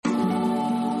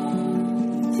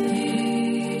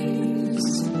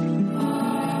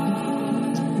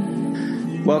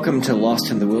Welcome to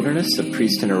Lost in the Wilderness, a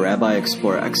priest and a rabbi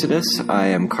explore Exodus. I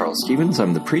am Carl Stevens,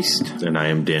 I'm the priest. And I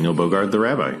am Daniel Bogard, the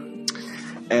rabbi.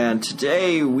 And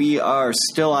today we are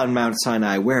still on Mount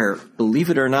Sinai, where, believe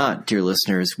it or not, dear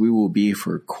listeners, we will be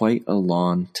for quite a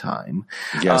long time.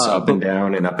 Yes, up and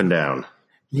down and up and down.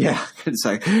 Yeah, it's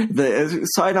like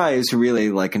Sinai is really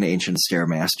like an ancient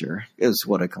stairmaster, is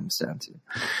what it comes down to.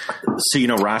 So,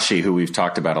 Rashi, who we've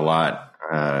talked about a lot,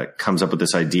 comes up with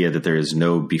this idea that there is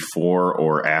no before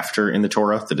or after in the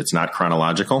Torah, that it's not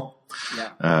chronological.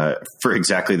 Yeah. For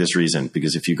exactly this reason,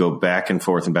 because if you go back and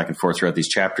forth throughout these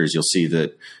chapters, you'll see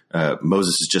that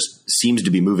Moses seems to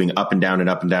be moving up and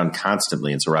down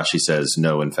constantly. And so Rashi says,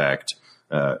 no, in fact,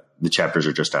 the chapters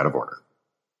are just out of order.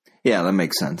 Yeah, that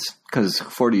makes sense. Because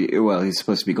he's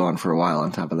supposed to be gone for a while.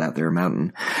 On top of that, they're a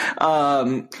mountain.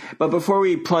 But before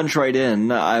we plunge right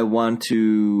in, I want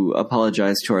to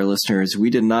apologize to our listeners. We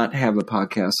did not have a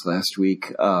podcast last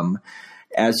week.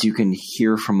 As you can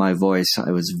hear from my voice,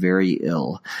 I was very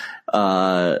ill.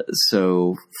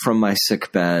 So from my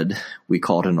sick bed, we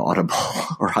called an audible,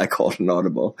 or I called an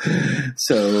audible.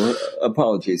 So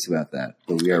apologies about that,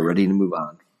 but we are ready to move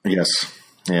on. Yes.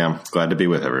 Yeah. Glad to be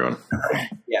with everyone.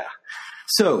 Yeah.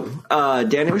 So,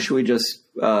 Daniel, should we just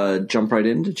jump right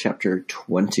into chapter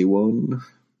 21?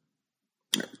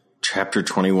 Chapter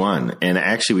 21. And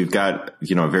actually, we've got,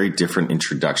 a very different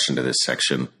introduction to this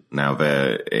section. Now,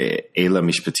 the Ela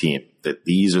Mishpatim, that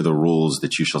these are the rules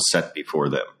that you shall set before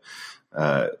them.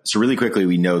 So really quickly,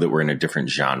 we know that we're in a different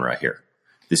genre here.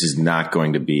 This is not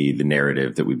going to be the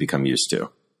narrative that we've become used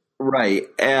to. Right.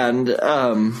 And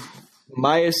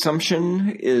my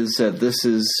assumption is that this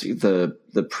is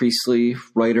the priestly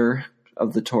writer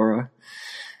of the Torah.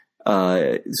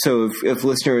 So if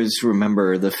listeners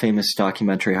remember, the famous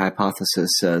documentary hypothesis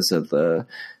says that the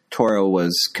Torah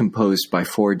was composed by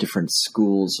 4 different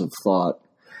schools of thought.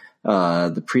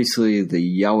 The priestly,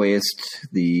 the Yahwehist,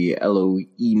 the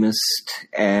Elohimist,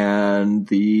 and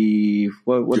the,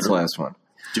 what's the last one?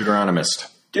 Deuteronomist.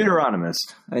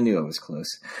 I knew I was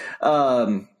close.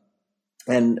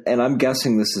 And I'm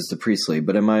guessing this is the priestly,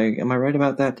 but am I right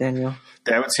about that, Daniel?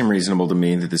 That would seem reasonable to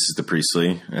me that this is the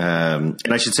priestly. And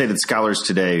I should say that scholars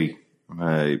today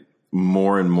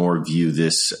more and more view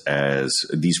this as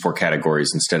these 4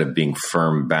 categories, instead of being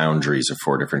firm boundaries of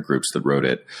 4 different groups that wrote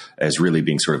it, as really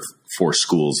being sort of 4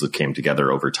 schools that came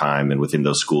together over time. And within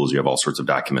those schools, you have all sorts of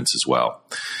documents as well.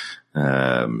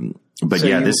 Go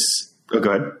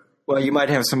ahead. Well, you might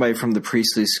have somebody from the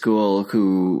priestly school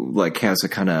who has a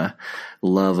kind of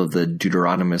love of the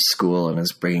Deuteronomist school and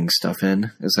is bringing stuff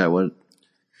in. Is that what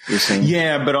you're saying?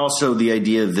 Yeah, but also the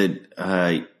idea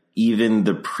that even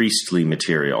the priestly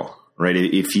material, right?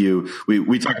 If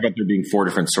we talk about there being 4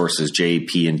 different sources, J,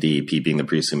 P, and D, P being the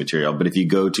priestly material. But if you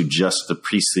go to just the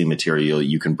priestly material,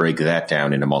 you can break that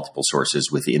down into multiple sources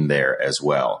within there as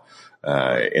well.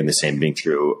 And the same being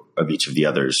true of each of the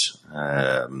others.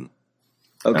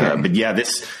 Okay. But yeah,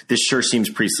 this sure seems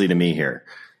priestly to me here.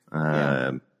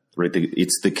 Right.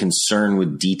 It's the concern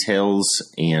with details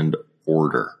and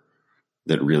order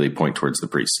that really point towards the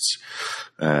priests.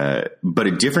 But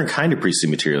a different kind of priestly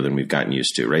material than we've gotten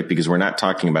used to, right? Because we're not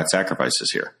talking about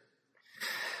sacrifices here.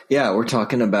 Yeah, we're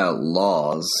talking about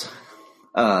laws.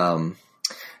 So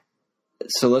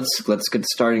let's get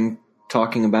starting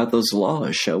talking about those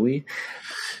laws, shall we?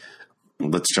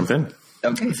 Let's jump in.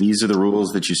 Okay. These are the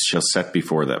rules that you shall set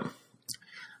before them.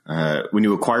 When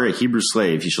you acquire a Hebrew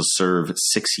slave, he shall serve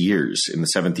 6 years. In the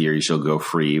 7th year, he shall go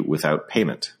free without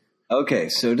payment. Okay,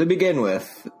 so to begin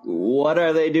with, what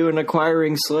are they doing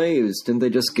acquiring slaves? Didn't they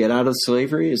just get out of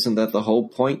slavery? Isn't that the whole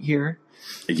point here?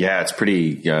 Yeah, it's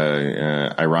pretty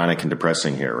ironic and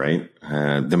depressing here, right?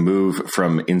 The move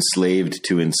from enslaved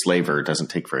to enslaver doesn't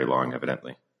take very long,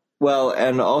 evidently. Well,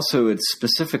 and also it's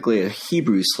specifically a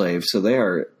Hebrew slave, so they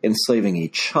are enslaving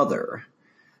each other.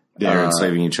 They're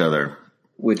enslaving each other.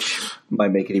 Which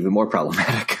might make it even more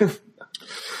problematic.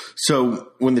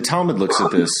 So when the Talmud looks at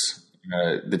this,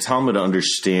 the Talmud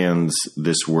understands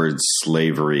this word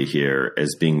slavery here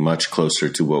as being much closer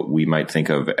to what we might think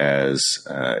of as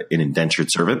an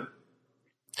indentured servant,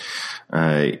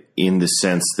 in the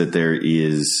sense that there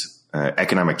is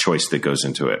economic choice that goes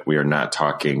into it. We are not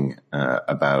talking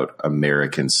about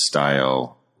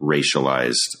American-style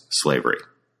racialized slavery.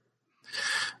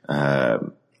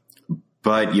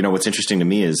 But, what's interesting to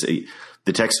me is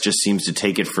the text just seems to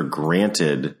take it for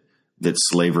granted that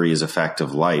slavery is a fact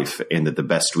of life and that the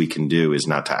best we can do is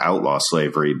not to outlaw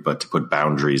slavery, but to put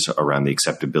boundaries around the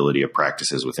acceptability of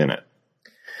practices within it.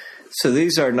 So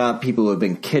these are not people who have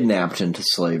been kidnapped into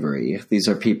slavery. These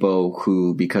are people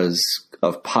who, because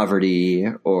of poverty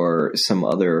or some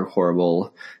other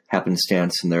horrible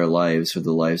happenstance in their lives or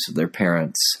the lives of their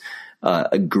parents,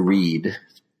 agreed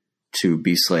to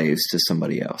be slaves to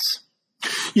somebody else.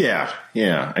 Yeah.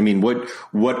 I mean,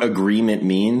 what agreement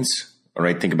means, all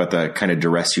right? Think about the kind of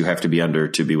duress you have to be under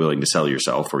to be willing to sell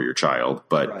yourself or your child.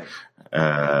 But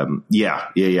we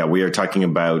are talking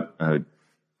about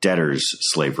debtors'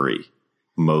 slavery,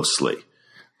 mostly,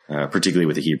 particularly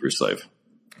with a Hebrew slave.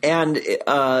 And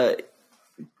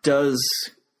does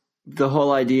the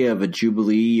whole idea of a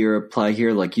jubilee year apply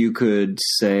here? Like, you could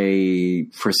say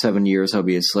for 7 years I'll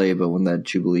be a slave, but when that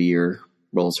jubilee year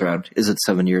rolls around, is it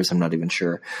 7 years? I'm not even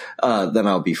sure. Then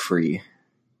I'll be free.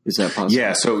 Is that possible?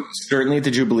 Yeah. So certainly at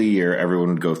the jubilee year, everyone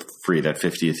would go free that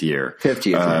 50th year.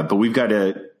 But we've got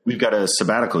a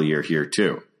sabbatical year here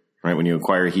too, right? When you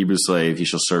acquire a Hebrew slave, he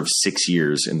shall serve 6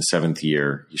 years. In the 7th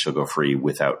year, he shall go free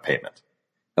without payment.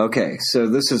 Okay, so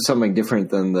this is something different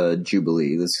than the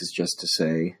Jubilee. This is just to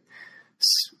say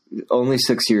only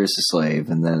 6 years a slave,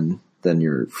 and then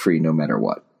you're free no matter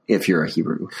what, if you're a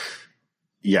Hebrew.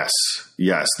 Yes.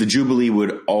 The Jubilee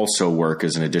would also work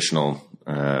as an additional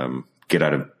get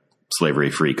out of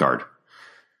slavery free card.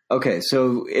 Okay,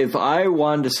 so if I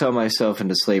wanted to sell myself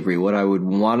into slavery, what I would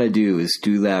want to do is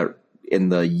do that in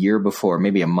the year before,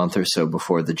 maybe a month or so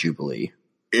before the Jubilee.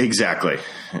 Exactly.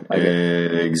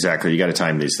 Exactly. You got to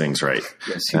time these things right.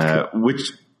 Yes,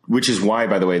 which is why,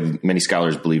 by the way, many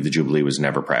scholars believe the Jubilee was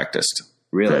never practiced.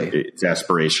 Really? It's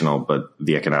aspirational, but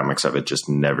the economics of it just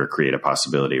never create a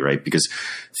possibility, right? Because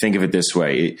think of it this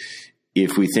way.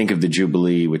 If we think of the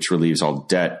Jubilee, which relieves all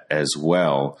debt as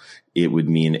well, it would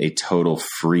mean a total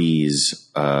freeze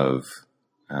of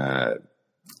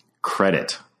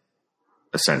credit,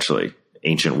 essentially,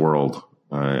 ancient world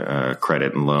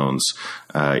credit and loans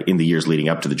in the years leading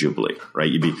up to the Jubilee, right?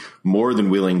 You'd be more than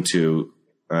willing to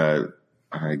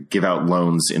give out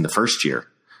loans in the first year.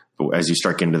 But as you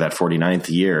start getting to that 49th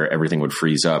year, everything would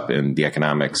freeze up and the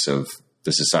economics of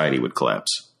the society would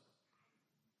collapse.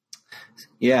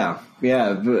 Yeah,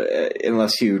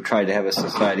 unless you tried to have a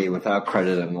society without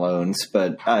credit and loans.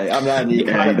 But I'm not an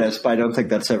economist, but I don't think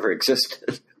that's ever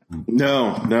existed.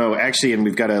 No, actually, and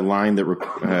we've got a line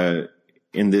that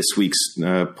in this week's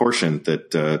portion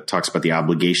that talks about the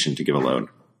obligation to give a loan.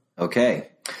 Okay.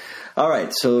 All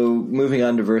right, so moving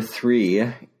on to verse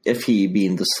 3, if he,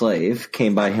 being the slave,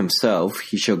 came by himself,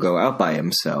 he shall go out by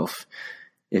himself.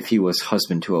 If he was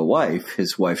husband to a wife,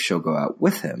 his wife shall go out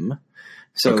with him.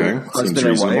 So husband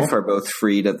and wife are both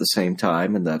freed at the same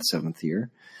time in that 7th year.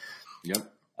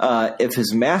 Yep. If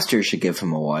his master should give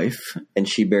him a wife, and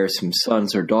she bears him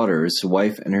sons or daughters, the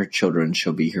wife and her children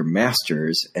shall be her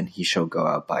master's, and he shall go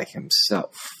out by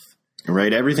himself.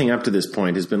 Right. Everything up to this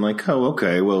point has been like, oh,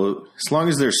 okay, well, as long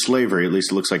as there's slavery, at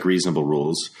least it looks like reasonable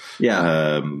rules.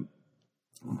 Yeah.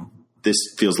 This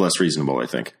feels less reasonable, I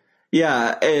think.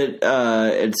 Yeah,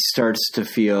 it starts to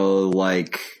feel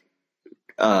like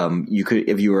you could,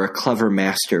 if you were a clever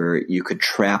master, you could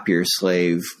trap your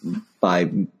slave by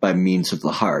means of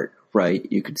the heart,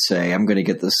 right? You could say, I'm going to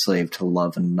get this slave to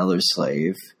love another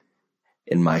slave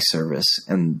in my service,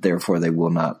 and therefore they will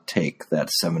not take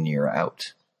that 7 year out.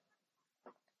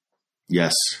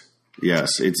 Yes.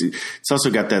 It's also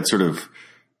got that sort of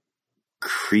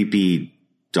creepy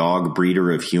dog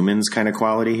breeder of humans kind of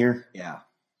quality here. Yeah.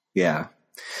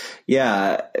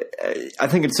 I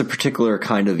think it's a particular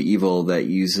kind of evil that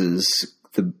uses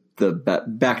the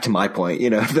back to my point,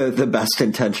 the best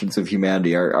intentions of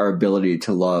humanity, our ability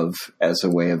to love as a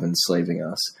way of enslaving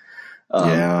us,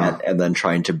 and then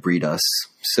trying to breed us.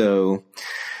 So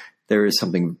there is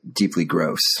something deeply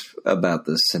gross about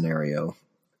this scenario.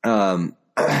 And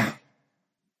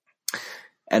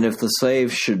if the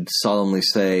slave should solemnly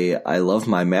say, I love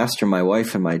my master, my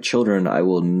wife, and my children, I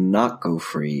will not go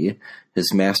free,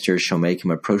 his master shall make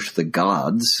him approach the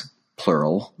gods,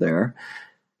 plural there,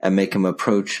 and make him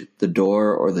approach the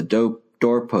door or the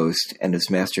doorpost, and his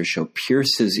master shall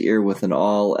pierce his ear with an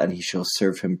awl, and he shall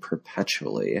serve him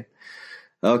perpetually.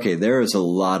 Okay, there is a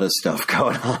lot of stuff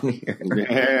going on here.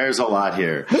 There's a lot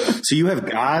here. So you have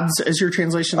gods as your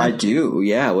translation? I do,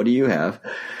 yeah. What do you have?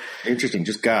 Interesting,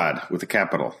 just God with a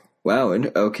capital. Wow,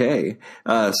 okay.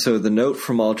 So the note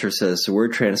from Alter says, the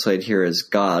word translated here as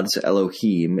gods,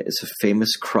 Elohim, is a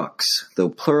famous crux. Though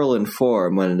plural in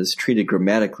form, when it is treated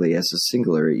grammatically as a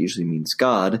singular, it usually means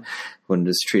God. When it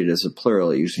is treated as a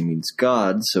plural, it usually means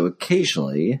God. So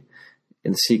occasionally,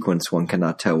 in sequence, one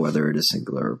cannot tell whether it is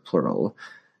singular or plural.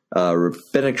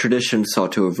 Rabbinic tradition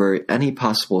sought to avert any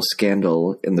possible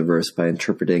scandal in the verse by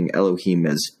interpreting Elohim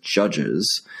as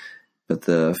judges. but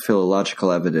the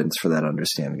philological evidence for that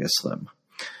understanding is slim.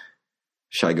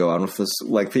 Should I go on with this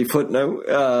lengthy footnote?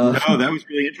 No, that was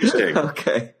really interesting.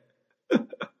 Okay.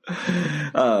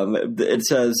 It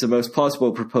says the most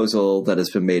plausible proposal that has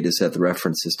been made is that the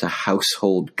reference is to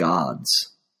household gods.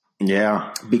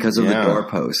 Yeah. Because of the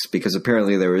doorpost. Because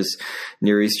apparently there was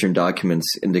Near Eastern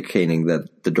documents indicating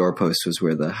that the doorpost was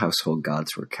where the household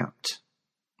gods were kept.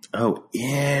 Oh,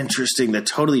 interesting. That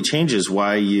totally changes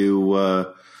why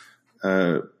you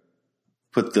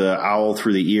put the owl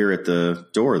through the ear at the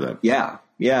door then. Yeah.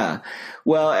 Yeah.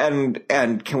 Well,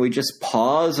 and can we just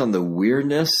pause on the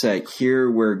weirdness that here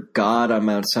where God on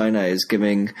Mount Sinai is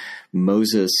giving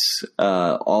Moses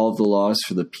all of the laws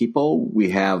for the people, we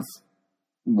have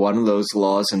one of those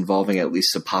laws involving at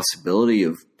least the possibility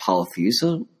of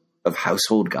polytheism, of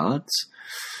household gods.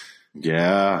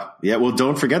 Yeah. Yeah. Well,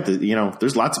 don't forget that,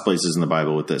 there's lots of places in the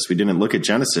Bible with this. We didn't look at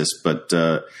Genesis, but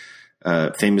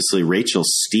famously Rachel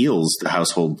steals the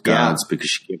household gods because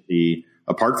she can't be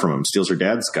apart from him, steals her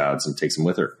dad's gods and takes them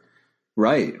with her.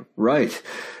 Right.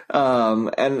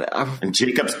 And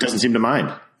Jacob doesn't seem to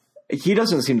mind. He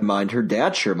doesn't seem to mind. Her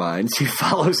dad sure minds. He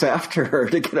follows after her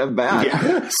to get him back.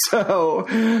 Yeah. So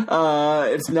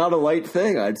it's not a light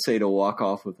thing, I'd say, to walk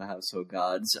off with the household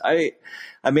gods. I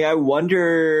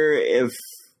wonder if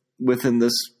within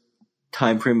this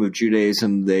time frame of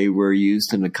Judaism, they were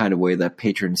used in the kind of way that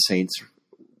patron saints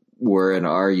were and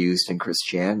are used in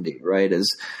Christianity, right? As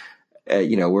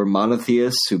we're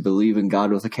monotheists who believe in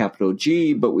God with a capital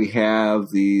G, but we have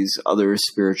these other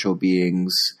spiritual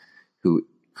beings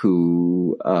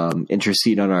who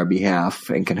intercede on our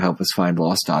behalf and can help us find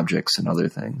lost objects and other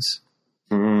things.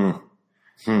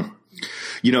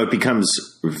 It becomes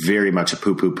very much a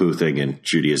poo thing in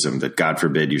Judaism that God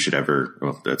forbid you should ever,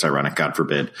 well, that's ironic, God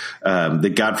forbid,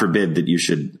 that God forbid that you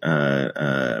should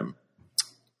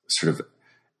sort of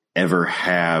ever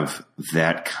have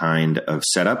that kind of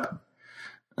setup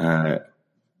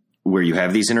where you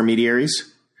have these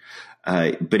intermediaries.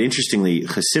 But interestingly,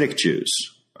 Hasidic Jews,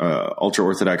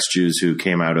 ultra-Orthodox Jews who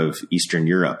came out of Eastern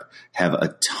Europe have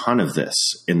a ton of this,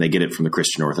 and they get it from the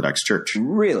Christian Orthodox Church.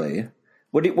 Really?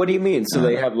 What do you mean? So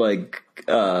they have like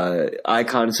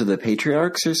icons of the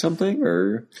patriarchs or something,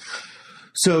 or?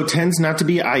 So it tends not to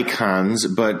be icons,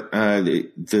 but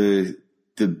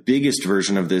the biggest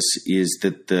version of this is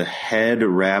that the head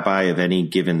rabbi of any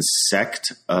given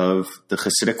sect of the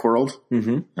Hasidic world,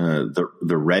 the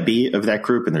Rebbe of that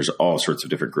group, and there's all sorts of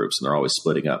different groups, and they're always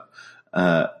splitting up.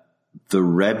 The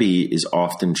Rebbe is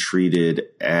often treated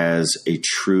as a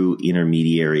true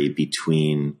intermediary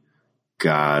between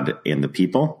God and the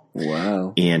people.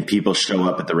 Wow. And people show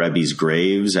up at the Rebbe's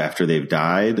graves after they've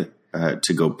died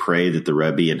to go pray that the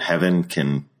Rebbe in heaven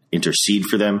can intercede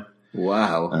for them.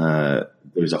 Wow.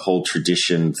 There's a whole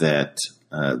tradition that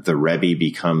the Rebbe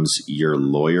becomes your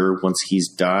lawyer once he's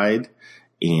died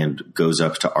and goes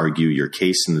up to argue your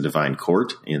case in the divine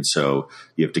court. And so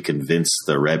you have to convince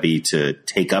the Rebbe to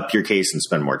take up your case and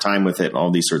spend more time with it and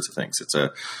all these sorts of things. It's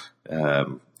a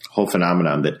whole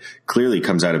phenomenon that clearly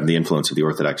comes out of the influence of the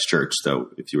Orthodox Church, though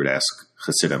if you were to ask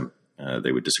Hasidim,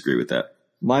 they would disagree with that.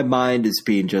 My mind is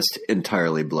being just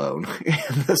entirely blown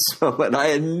in this moment. I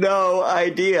had no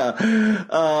idea.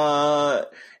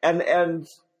 And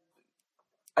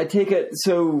I take it,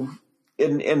 so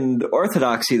in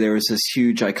Orthodoxy, there was this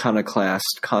huge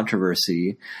iconoclast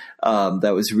controversy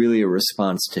that was really a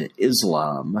response to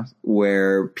Islam,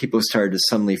 where people started to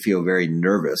suddenly feel very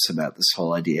nervous about this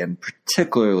whole idea, and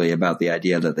particularly about the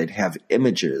idea that they'd have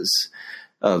images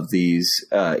of these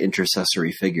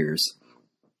intercessory figures.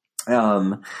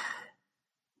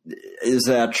 Is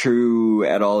that true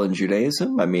at all in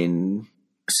Judaism? I mean,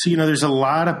 so, there's a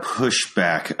lot of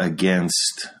pushback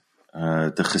against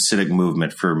the Hasidic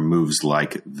movement for moves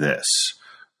like this.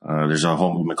 There's a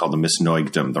whole movement called the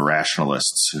Misnoigdim, the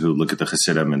rationalists, who look at the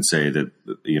Hasidim and say that,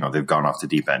 they've gone off the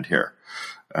deep end here.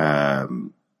 But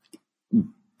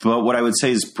what I would say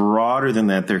is broader than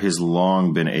that, there has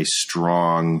long been a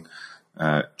strong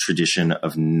tradition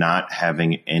of not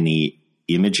having any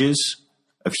images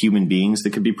of human beings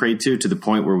that could be prayed to the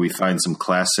point where we find some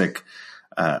classic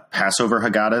Passover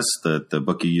Haggadahs, the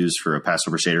book you use for a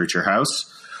Passover Seder at your house,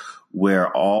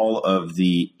 where all of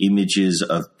the images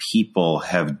of people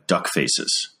have duck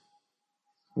faces.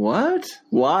 What?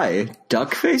 Why?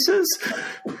 Duck faces?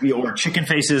 Or chicken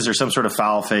faces or some sort of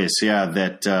foul face,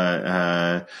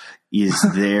 that is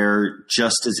there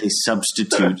just as a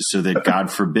substitute so that,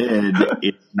 God forbid,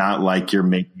 it's not like you're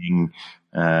making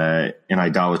an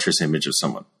idolatrous image of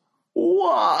someone.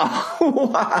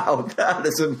 Wow, that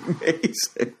is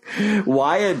amazing.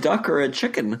 Why a duck or a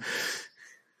chicken?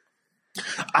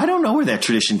 I don't know where that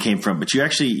tradition came from, but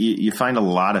you find a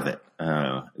lot of it.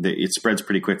 It spreads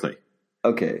pretty quickly.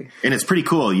 Okay. And it's pretty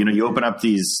cool. You open up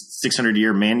these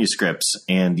 600-year manuscripts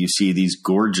and you see these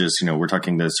gorgeous, we're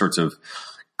talking the sorts of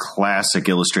classic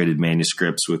illustrated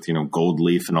manuscripts with, gold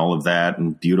leaf and all of that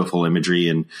and beautiful imagery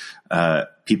and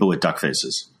people with duck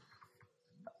faces.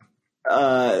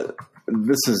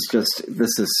 This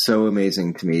is so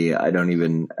amazing to me. I don't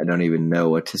even know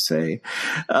what to say.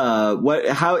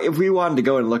 If we wanted to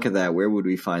go and look at that, where would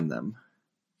we find them?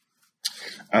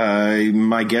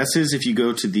 My guess is if you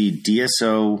go to the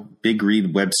DSO Big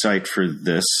Read website for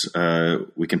this,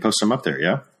 we can post them up there.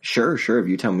 Yeah, sure. If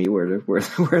you tell me where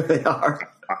they are,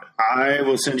 I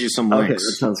will send you some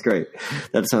links. Okay,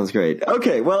 that sounds great.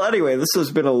 Okay, well, anyway, this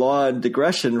has been a long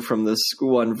digression from this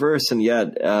one verse, and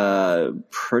yet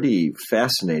pretty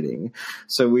fascinating.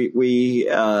 So we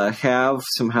have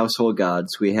some household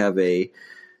gods. We have a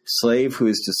slave who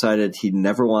has decided he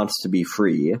never wants to be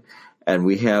free. And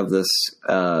we have this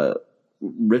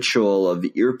ritual of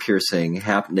ear piercing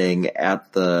happening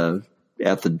at the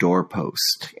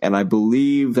doorpost. And I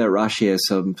believe that Rashi has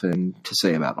something to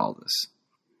say about all this.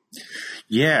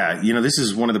 Yeah, this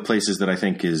is one of the places that I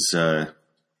think is where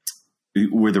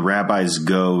the rabbis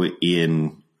go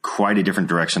in quite a different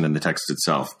direction than the text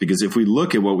itself. Because if we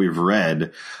look at what we've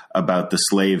read about the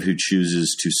slave who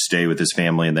chooses to stay with his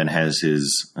family and then has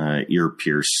his ear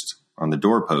pierced on the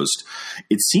doorpost,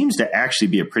 it seems to actually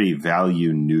be a pretty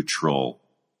value neutral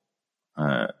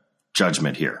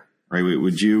judgment here, right?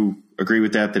 Would you agree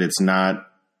with that it's not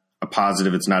a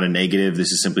positive, it's not a negative?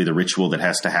 This is simply the ritual that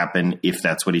has to happen if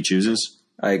that's what he chooses?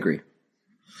 I agree.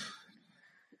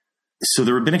 So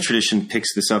the rabbinic tradition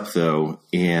picks this up, though,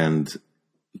 and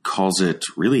calls it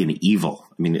really an evil.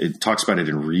 I mean, it talks about it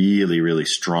in really, really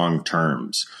strong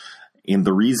terms. And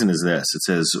the reason is this. It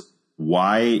says,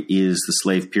 why is the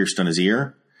slave pierced on his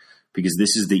ear? Because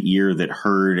this is the ear that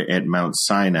heard at Mount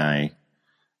Sinai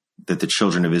that the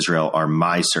children of Israel are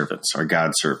my servants, are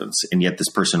God's servants. And yet this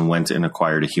person went and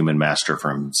acquired a human master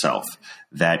for himself.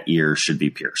 That ear should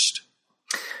be pierced.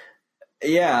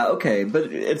 Yeah, okay.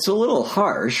 But it's a little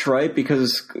harsh, right?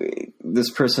 Because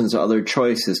this person's other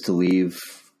choice is to leave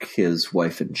his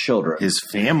wife and children. His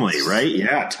family, right?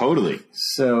 Yeah, totally.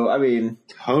 So, I mean...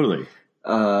 Totally.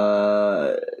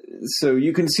 So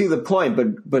you can see the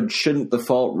point, but shouldn't the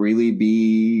fault really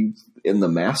be in the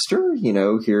master?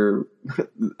 Here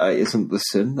isn't the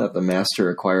sin that the master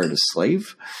acquired a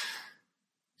slave?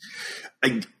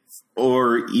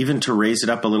 Or even to raise it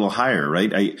up a little higher,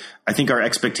 right? I think our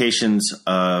expectations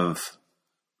of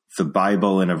the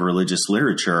Bible and of religious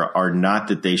literature are not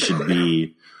that they should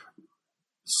be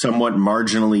somewhat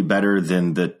marginally better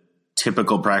than the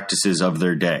typical practices of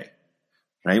their day.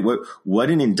 Right? What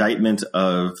an indictment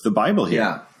of the Bible here.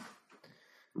 Yeah.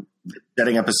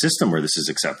 Setting up a system where this is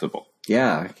acceptable.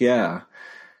 Yeah.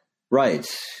 Right.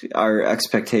 Our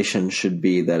expectation should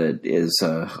be that it is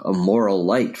a moral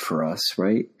light for us,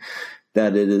 right?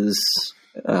 That it is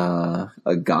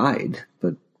a guide.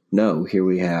 But no, here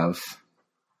we have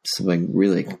something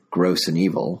really gross and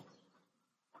evil.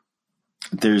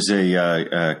 There's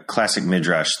a classic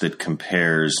midrash that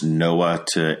compares Noah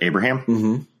to Abraham.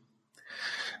 Mm-hmm.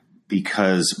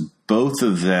 Because both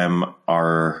of them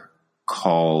are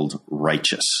called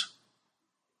righteous.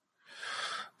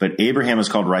 But Abraham is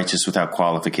called righteous without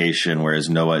qualification, whereas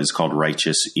Noah is called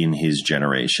righteous in his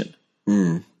generation.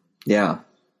 Yeah.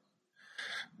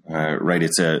 Right.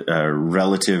 It's a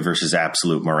relative versus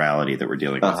absolute morality that we're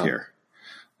dealing with here.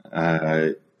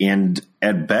 And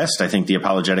at best, I think the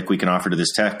apologetic we can offer to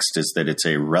this text is that it's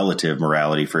a relative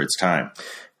morality for its time.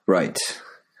 Right.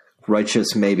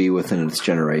 Righteous maybe within its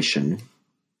generation,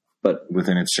 but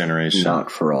within its generation,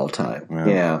 not for all time.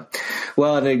 Yeah.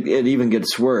 Well, and it even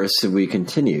gets worse if we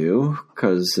continue,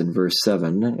 because in verse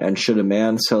 7, and should a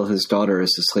man sell his daughter as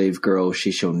a slave girl,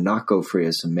 she shall not go free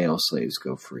as the male slaves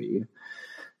go free.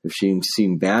 If she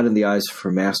seem bad in the eyes of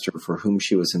her master for whom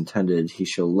she was intended, he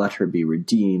shall let her be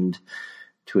redeemed.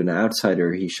 To an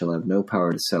outsider, he shall have no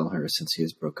power to sell her, since he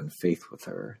has broken faith with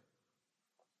her.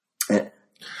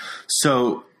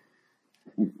 So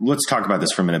let's talk about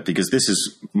this for a minute, because this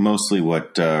is mostly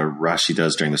what Rashi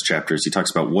does during this chapter, is he talks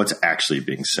about what's actually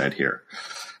being said here.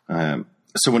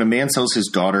 So when a man sells his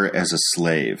daughter as a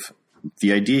slave,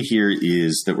 the idea here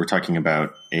is that we're talking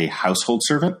about a household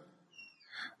servant,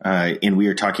 and we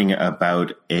are talking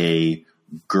about a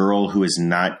girl who has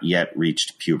not yet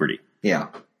reached puberty. Yeah.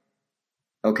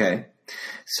 Okay.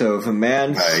 So if a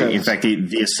man says, in fact,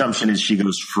 the assumption is she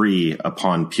goes free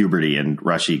upon puberty, and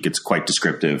Rashi gets quite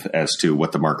descriptive as to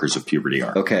what the markers of puberty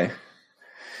are. Okay.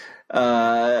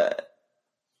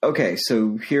 okay,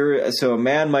 so a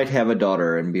man might have a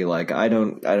daughter and be like, I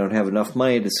don't have enough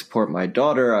money to support my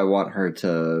daughter. I want her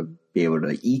to be able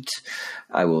to eat.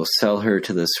 I will sell her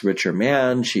to this richer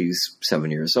man. She's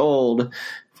 7 years old.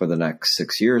 For the next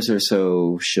 6 years or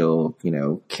so, she'll,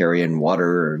 carry in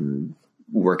water and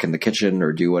work in the kitchen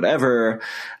or do whatever.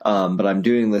 But I'm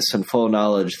doing this in full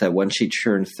knowledge that when she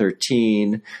turns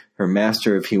 13, her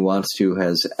master, if he wants to,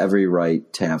 has every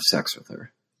right to have sex with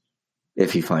her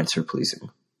if he finds her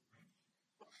pleasing.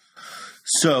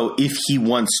 So if he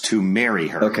wants to marry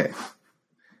her. Okay.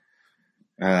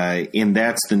 And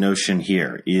that's the notion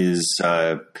here is,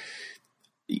 the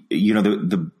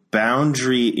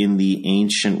boundary in the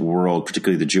ancient world,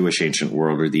 particularly the Jewish ancient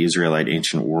world or the Israelite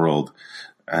ancient world,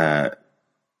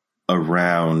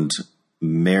 around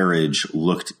marriage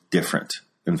looked different.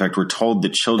 In fact, we're told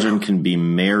that children can be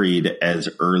married as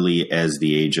early as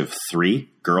the age of 3,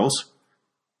 girls.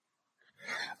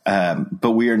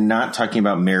 But we are not talking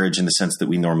about marriage in the sense that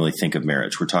we normally think of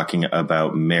marriage. We're talking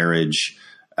about marriage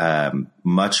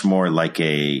much more like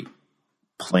a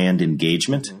planned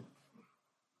engagement.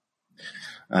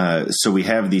 So we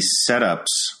have these setups,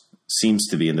 seems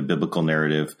to be in the biblical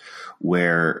narrative,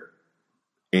 where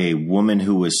a woman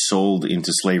who was sold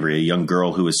into slavery, a young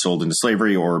girl who was sold into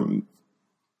slavery, or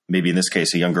maybe in this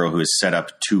case, a young girl who is set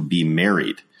up to be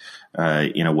married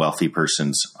in a wealthy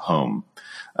person's home.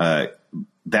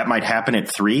 That might happen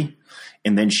at 3,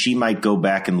 and then she might go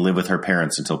back and live with her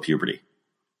parents until puberty.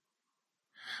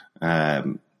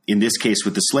 In this case,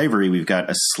 with the slavery, we've got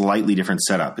a slightly different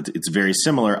setup. It's very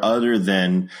similar, other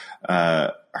than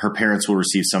her parents will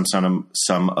receive some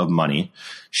sum of money.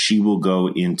 She will go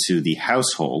into the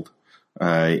household,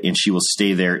 and she will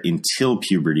stay there until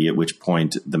puberty, at which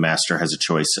point the master has a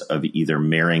choice of either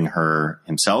marrying her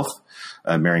himself,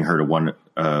 marrying her to one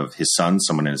of his sons,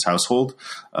 someone in his household,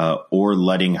 or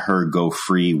letting her go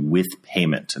free with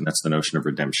payment. And that's the notion of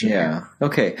redemption. Yeah.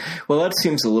 Okay. Well, that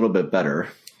seems a little bit better,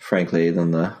 frankly,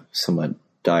 than the somewhat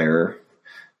dire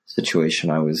situation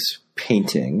I was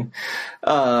painting.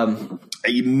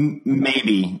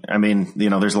 Maybe. I mean,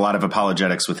 there's a lot of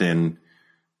apologetics within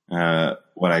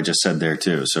what I just said there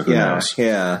too. So who knows?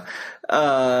 Yeah.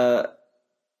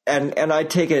 And I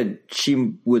take it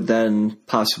she would then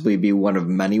possibly be one of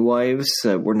many wives.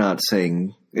 We're not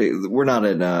in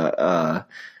a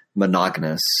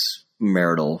monogamous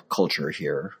marital culture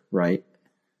here, right?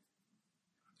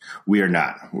 We are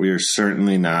not. We are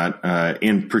certainly not.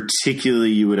 And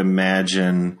particularly, you would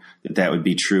imagine that would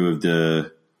be true of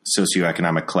the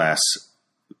socioeconomic class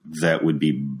that would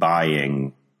be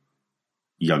buying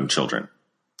young children.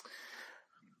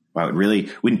 Wow, it really,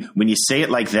 when you say it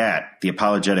like that, the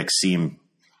apologetics seem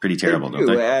pretty terrible, don't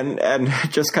they? And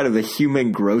just kind of the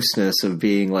human grossness of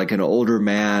being like an older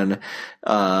man,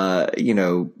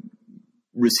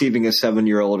 receiving a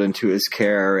 7-year-old into his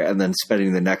care and then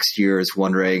spending the next years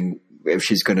wondering if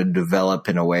she's going to develop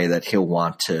in a way that he'll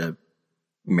want to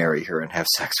marry her and have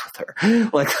sex with her.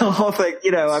 Like the whole thing,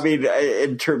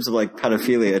 in terms of like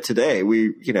pedophilia today,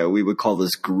 we would call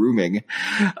this grooming.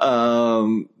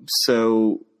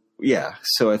 So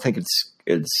I think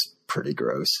it's pretty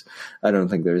gross. I don't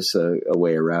think there's a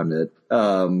way around it.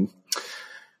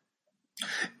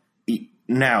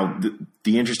 Now,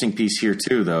 the interesting piece here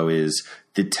too, though, is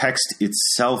the text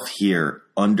itself here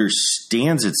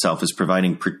understands itself as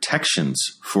providing protections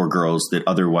for girls that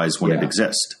otherwise wouldn't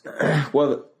exist.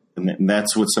 Well, and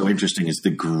that's what's so interesting is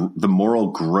the moral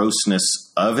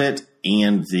grossness of it,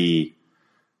 and the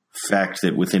fact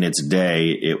that within its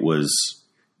day it was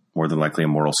more than likely a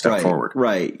moral step forward.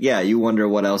 Right. Yeah. You wonder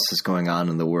what else is going on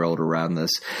in the world around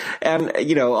this. And,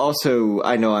 also,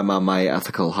 I know I'm on my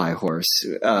ethical high horse,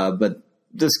 but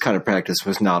this kind of practice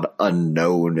was not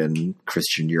unknown in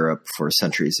Christian Europe for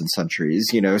centuries and centuries,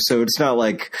 so it's not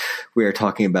like we are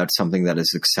talking about something that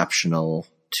is exceptional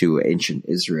to ancient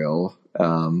Israel.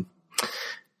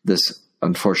 This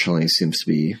unfortunately seems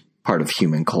to be part of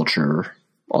human culture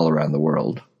all around the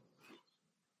world.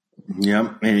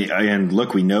 Yeah. And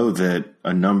look, we know that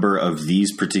a number of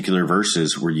these particular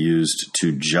verses were used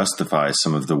to justify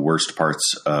some of the worst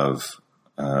parts of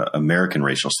American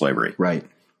racial slavery. Right.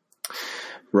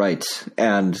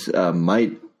 And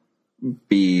might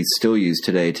be still used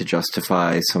today to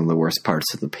justify some of the worst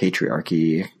parts of the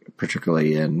patriarchy,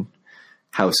 particularly in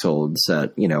households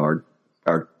that,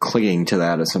 are clinging to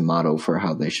that as a motto for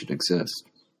how they should exist.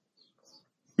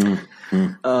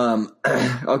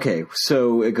 Okay,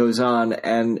 so it goes on,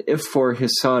 and if for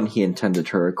his son he intended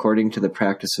her, according to the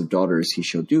practice of daughters he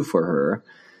shall do for her.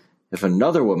 If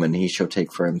another woman he shall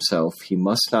take for himself, he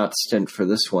must not stint for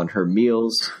this one her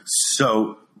meals.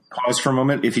 So Pause for a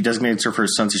moment. If he designates her for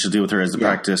his sons, he shall deal with her as the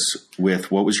practice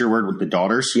with, what was your word, with the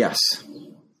daughters? Yes.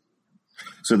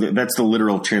 So that's the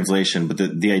literal translation. But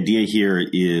the idea here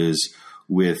is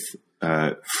with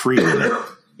free women.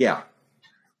 Yeah.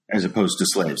 As opposed to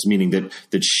slaves, meaning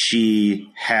that she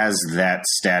has that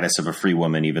status of a free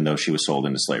woman, even though she was sold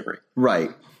into slavery.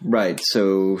 Right.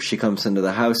 So she comes into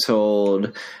the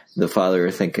household, the father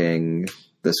thinking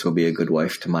this will be a good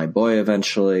wife to my boy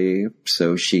eventually.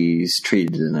 So she's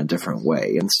treated in a different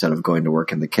way. Instead of going to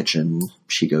work in the kitchen,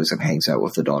 she goes and hangs out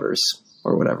with the daughters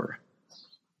or whatever.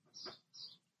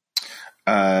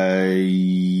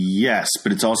 Yes,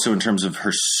 but it's also in terms of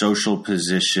her social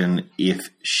position. If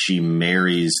she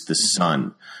marries the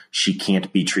son, she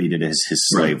can't be treated as his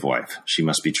slave wife. She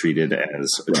must be treated as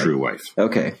a true wife.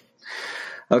 Okay.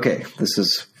 This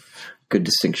is good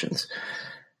distinctions.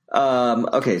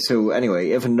 Okay. So anyway,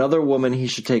 if another woman he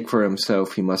should take for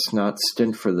himself, he must not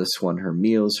stint for this one her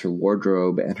meals, her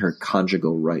wardrobe, and her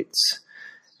conjugal rights.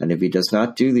 And if he does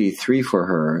not do the three for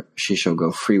her, she shall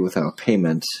go free without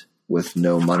payment, with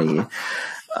no money.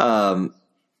 I'm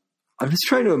just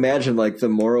trying to imagine like the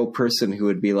moral person who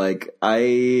would be like,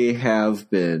 I have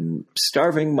been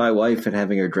starving my wife and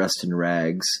having her dressed in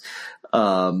rags.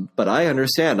 But I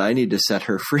understand I need to set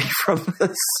her free from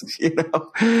this,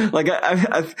 like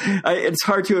it's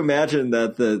hard to imagine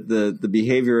that the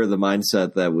behavior or the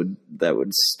mindset that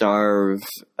would starve,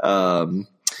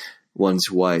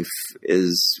 one's wife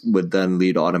would then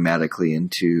lead automatically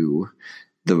into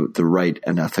the right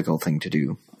and ethical thing to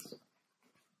do.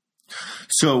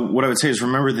 So what I would say is,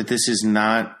 remember that this is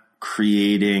not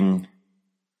creating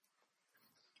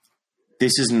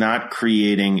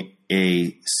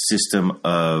a system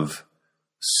of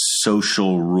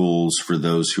social rules for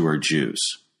those who are Jews.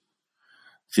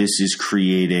 This is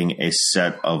creating a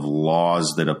set of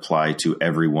laws that apply to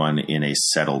everyone in a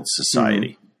settled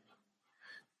society.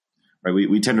 Mm-hmm. Right?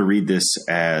 We tend to read this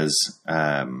as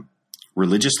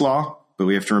religious law, but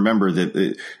we have to remember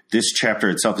that this chapter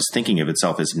itself is thinking of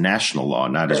itself as national law,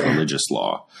 not as religious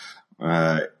law.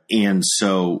 And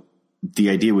so the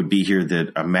idea would be here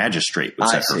that a magistrate would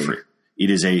set her free.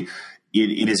 It is a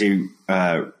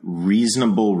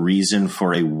reasonable reason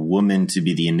for a woman to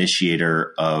be the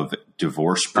initiator of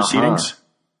divorce proceedings.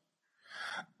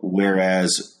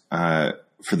 Whereas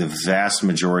for the vast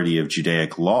majority of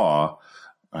Judaic law,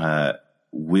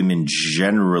 women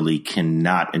generally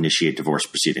cannot initiate divorce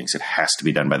proceedings. It has to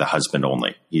be done by the husband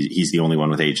only. He's the only one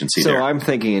with agency there. So I'm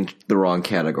thinking in the wrong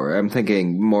category. I'm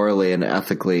thinking morally and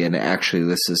ethically, and actually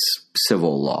this is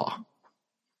civil law.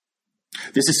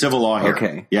 This is civil law here.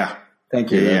 Okay. Yeah.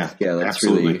 Thank you. That's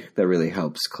absolutely. That really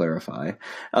helps clarify.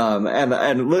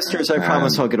 And listeners, I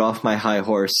promise I'll get off my high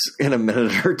horse in a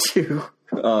minute or two.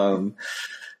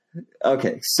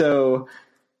 Okay. So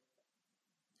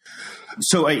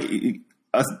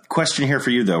a question here for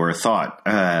you, though, or a thought.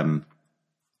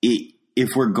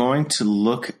 If we're going to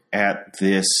look at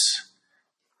this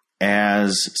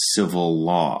as civil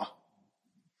law,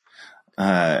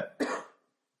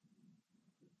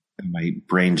 my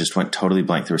brain just went totally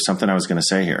blank. There was something I was going to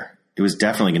say here. It was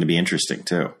definitely going to be interesting,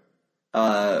 too.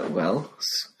 Well,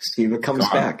 see what comes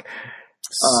back.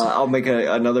 I'll make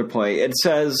another point. It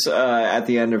says at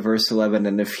the end of verse 11,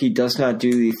 and if he does not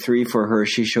do the three for her,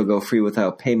 she shall go free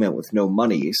without payment with no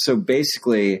money. So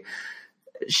basically,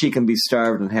 she can be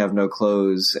starved and have no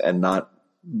clothes and not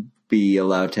be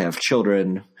allowed to have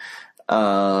children.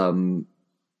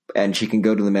 And she can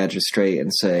go to the magistrate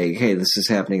and say, hey, this is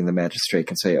happening. The magistrate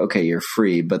can say, okay, you're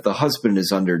free. But the husband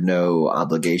is under no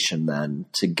obligation then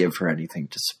to give her anything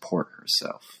to support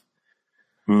herself.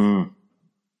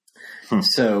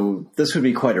 So this would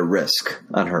be quite a risk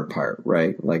on her part,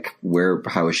 right? Like,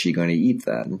 how is she going to eat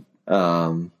then?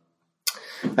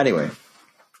 Anyway.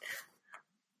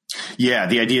 Yeah,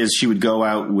 the idea is she would go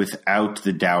out without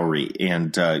the dowry.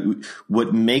 And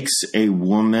what makes a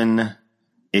woman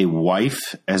a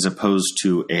wife as opposed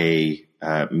to a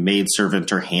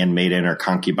maidservant or handmaiden or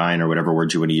concubine or whatever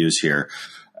word you want to use here,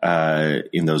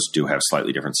 and those do have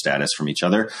slightly different status from each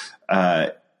other,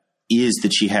 is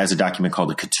that she has a document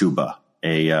called a ketubah,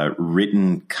 a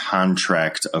written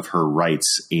contract of her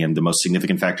rights. And the most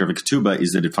significant factor of a ketubah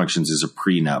is that it functions as a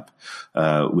prenup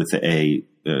with a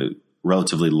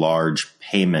relatively large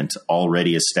payment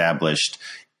already established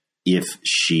if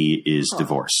she is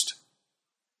divorced.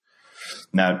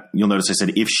 Now, you'll notice I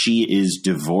said if she is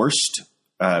divorced,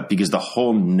 because the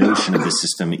whole notion of the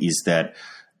system is that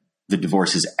the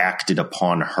divorce is acted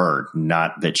upon her,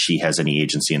 not that she has any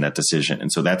agency in that decision.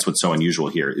 And so that's what's so unusual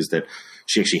here, is that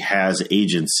she actually has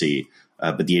agency,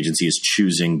 but the agency is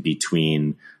choosing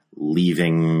between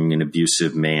leaving an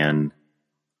abusive man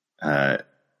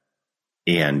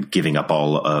and giving up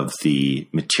all of the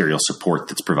material support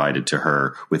that's provided to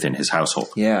her within his household.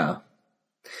 Yeah.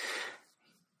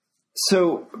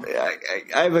 So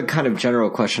I have a kind of general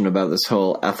question about this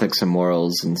whole ethics and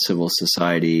morals in civil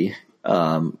society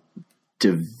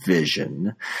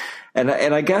division. And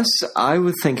I guess I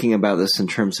was thinking about this in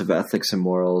terms of ethics and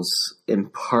morals, in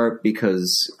part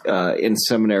because in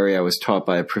seminary I was taught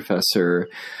by a professor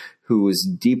who was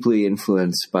deeply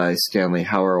influenced by Stanley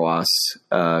Hauerwas,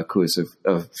 who is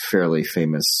a fairly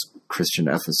famous Christian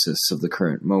ethicist of the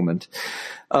current moment.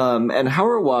 And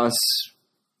Hauerwas,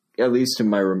 at least in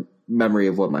my memory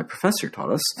of what my professor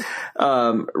taught us,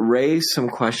 raised some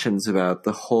questions about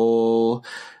the whole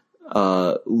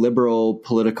liberal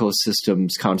political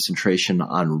system's concentration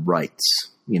on rights.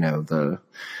 You know, the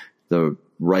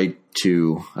right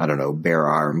to, I don't know, bear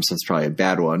arms. That's probably a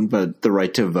bad one, but the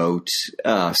right to vote,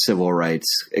 civil rights,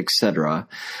 etc.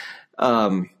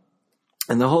 And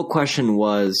the whole question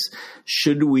was,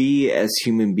 should we as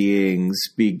human beings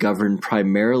be governed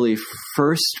primarily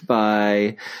first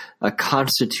by a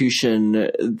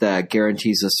constitution that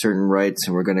guarantees us certain rights,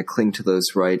 and we're going to cling to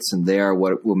those rights, and they are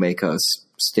what will make us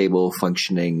stable,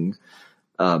 functioning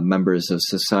members of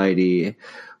society?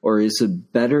 Or is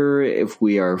it better if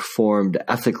we are formed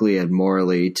ethically and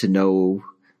morally to know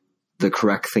the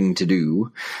correct thing to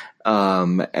do,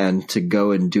 and to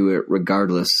go and do it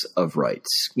regardless of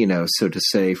rights? You know, so to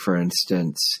say, for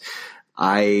instance,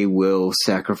 I will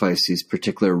sacrifice these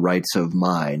particular rights of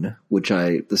mine, which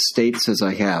the state says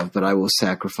I have, but I will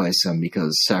sacrifice them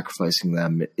because sacrificing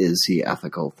them is the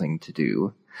ethical thing to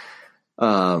do.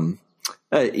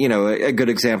 You know, a good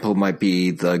example might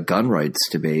be the gun rights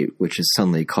debate, which has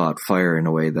suddenly caught fire in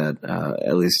a way that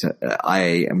at least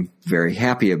I am very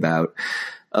happy about.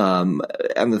 And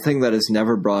the thing that is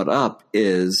never brought up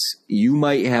is you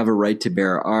might have a right to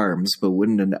bear arms, but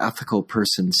wouldn't an ethical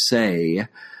person say,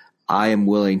 I am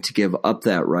willing to give up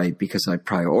that right because I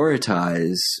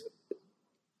prioritize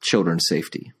children's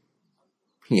safety?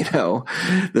 You know,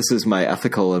 this is my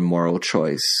ethical and moral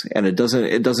choice. And it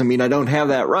doesn't mean I don't have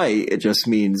that right. It just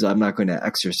means I'm not going to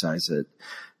exercise it.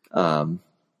 And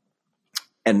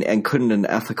couldn't an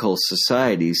ethical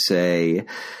society say,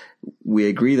 we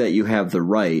agree that you have the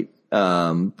right,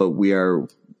 but we are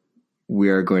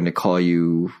going to call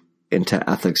you into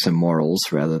ethics and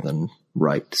morals rather than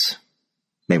rights?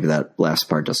 Maybe that last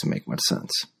part doesn't make much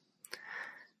sense.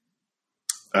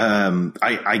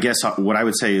 I guess what I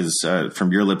would say is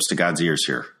from your lips to God's ears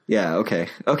here. Yeah. Okay.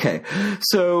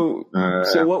 So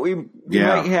what we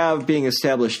might have being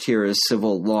established here is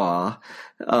civil law,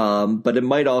 but it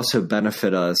might also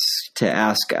benefit us to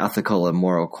ask ethical and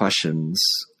moral questions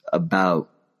about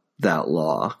that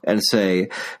law and say,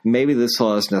 maybe this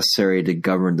law is necessary to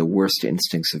govern the worst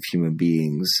instincts of human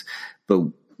beings, but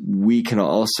we can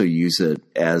also use it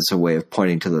as a way of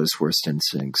pointing to those worst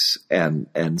instincts and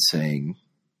saying,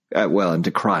 and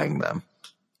decrying them.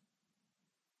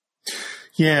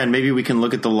 Yeah, and maybe we can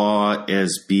look at the law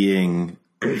as being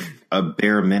a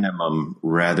bare minimum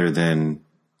rather than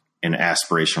an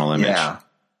aspirational image. Yeah,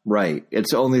 right.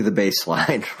 It's only the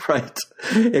baseline, right?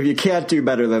 If you can't do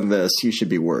better than this, you should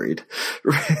be worried.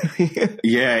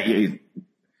 Yeah,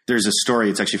 there's a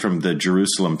story. It's actually from the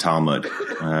Jerusalem Talmud.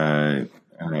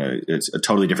 It's a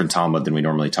totally different Talmud than we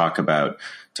normally talk about.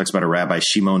 It talks about a Rabbi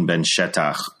Shimon ben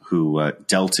Shetach who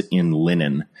dealt in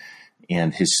linen,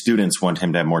 and his students want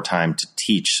him to have more time to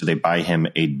teach, so they buy him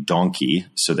a donkey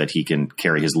so that he can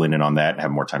carry his linen on that and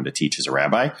have more time to teach as a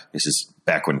rabbi. This is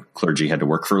back when clergy had to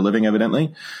work for a living,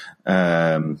 evidently.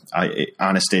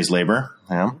 Honest day's labor.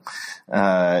 Yeah.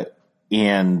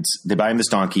 And they buy him this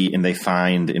donkey, and they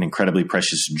find an incredibly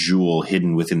precious jewel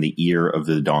hidden within the ear of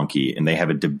the donkey. And they have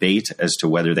a debate as to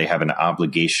whether they have an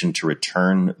obligation to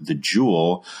return the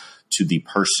jewel to the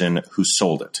person who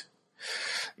sold it.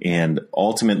 And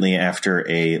ultimately, after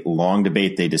a long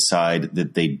debate, they decide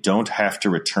that they don't have to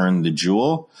return the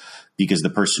jewel because the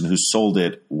person who sold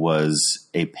it was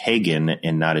a pagan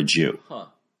and not a Jew. Huh.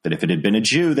 That if it had been a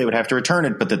Jew, they would have to return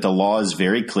it, but that the law is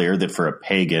very clear that for a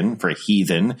pagan, for a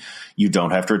heathen, you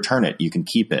don't have to return it. You can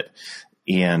keep it.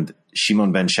 And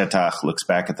Shimon ben Shetach looks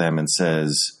back at them and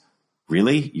says,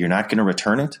 really? You're not going to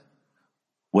return it?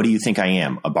 What do you think I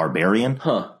am, a barbarian?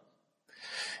 Huh.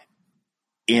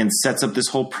 And sets up this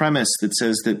whole premise that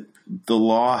says that the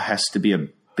law has to be a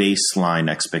baseline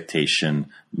expectation,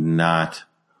 not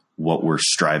what we're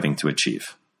striving to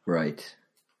achieve. Right.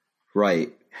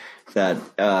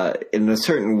 That in a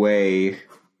certain way,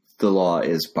 the law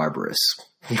is barbarous.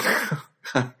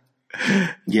 That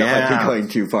might be going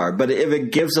too far. But if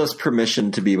it gives us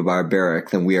permission to be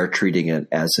barbaric, then we are treating it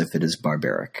as if it is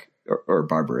barbaric. or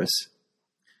barbarous.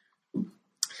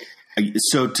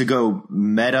 So to go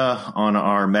meta on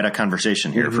our meta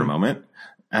conversation here for a moment,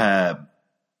 I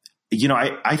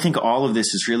think all of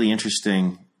this is really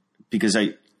interesting because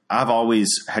I've always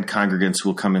had congregants who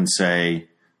will come and say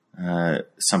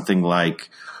something like,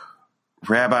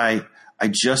 Rabbi, I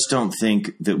just don't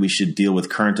think that we should deal with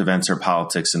current events or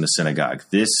politics in the synagogue.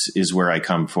 This is where I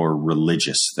come for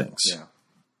religious things. Yeah.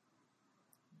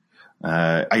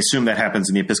 I assume that happens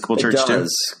in the Episcopal Church too?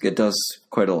 It does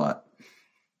quite a lot.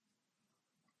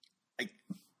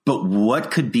 But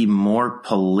what could be more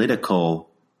political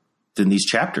than these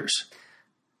chapters?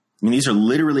 I mean, these are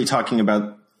literally talking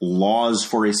about laws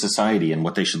for a society and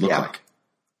what they should look like.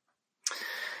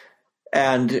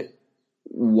 And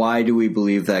why do we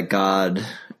believe that God,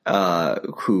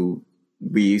 who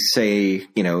we say,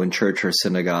 in church or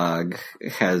synagogue,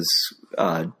 has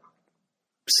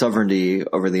sovereignty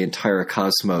over the entire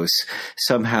cosmos,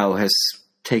 somehow has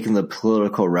taken the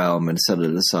political realm and set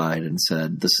it aside and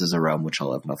said, this is a realm which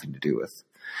I'll have nothing to do with?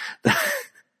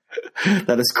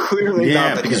 That is clearly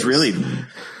not the because case. Really,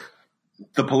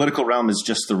 the political realm is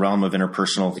just the realm of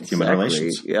interpersonal human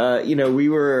relations. We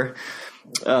were.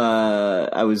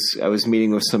 I was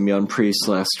meeting with some young priests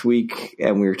last week,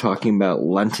 and we were talking about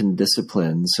Lenten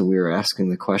disciplines, and we were asking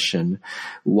the question,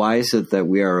 why is it that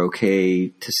we are okay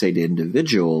to say to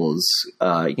individuals,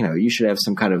 you should have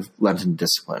some kind of Lenten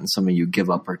discipline, something you give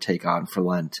up or take on for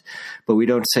Lent, but we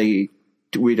don't say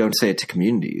it to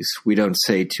communities. We don't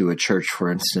say to a church, for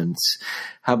instance,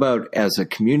 how about as a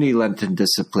community Lenten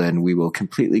discipline, we will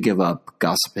completely give up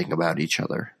gossiping about each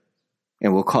other.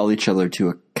 And we'll call each other to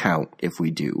account if we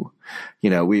do.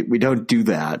 We don't do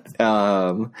that.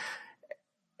 Well,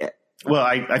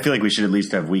 I feel like we should at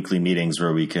least have weekly meetings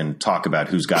where we can talk about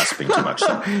who's gossiping too much.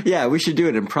 So. Yeah, we should do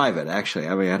it in private, actually.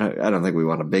 I mean, I don't think we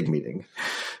want a big meeting.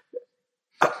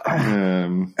 But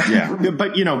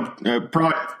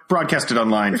broadcast it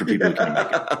online for people who can't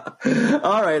make it.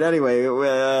 All right. Anyway,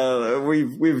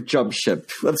 we've jumped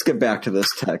ship. Let's get back to this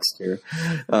text here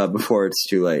before it's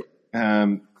too late.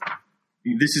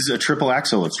 This is a triple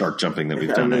axle of start jumping that we've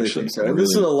done. Really actually, so. This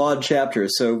is a long chapter,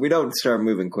 so we don't start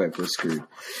moving quick, we're screwed.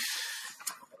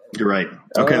 You're right.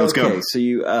 Okay, let's go. Okay, so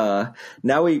you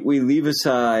now we leave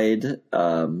aside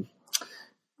the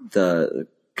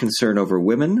concern over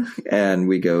women, and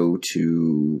we go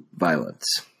to violence.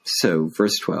 So,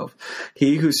 verse 12: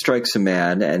 He who strikes a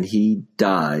man and he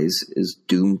dies is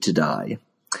doomed to die.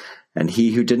 And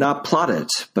he who did not plot it,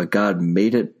 but God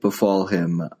made it befall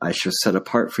him, I shall set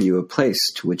apart for you a place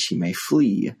to which he may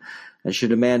flee. And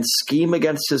should a man scheme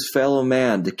against his fellow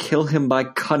man to kill him by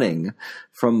cunning,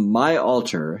 from my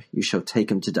altar you shall take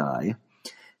him to die.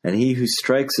 And he who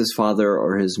strikes his father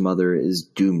or his mother is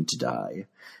doomed to die.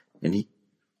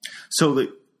 So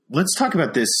let's talk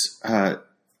about this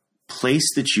place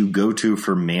that you go to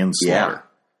for manslaughter.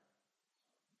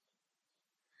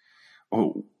 Yeah.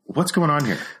 Oh. What's going on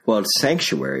here? Well, it's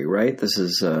sanctuary, right? This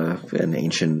is an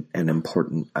ancient and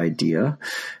important idea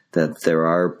that there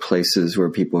are places where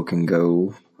people can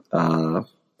go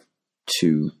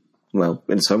to, well,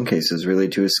 in some cases, really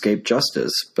to escape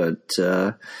justice. But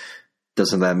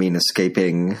doesn't that mean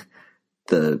escaping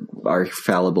our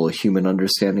fallible human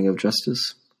understanding of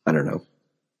justice? I don't know.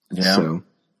 Yeah.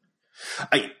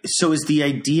 So is the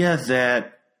idea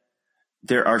that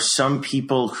there are some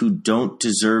people who don't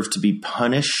deserve to be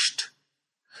punished,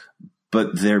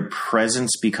 but their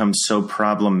presence becomes so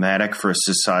problematic for a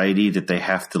society that they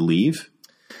have to leave?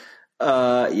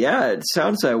 Yeah, it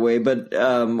sounds that way. But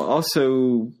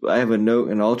also, I have a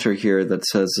note in Altar here that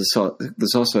says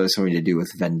this also has something to do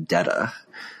with vendetta.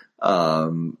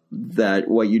 That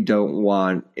what you don't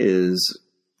want is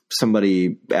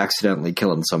somebody accidentally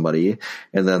killing somebody,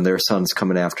 and then their son's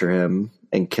coming after him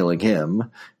and killing him,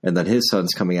 and then his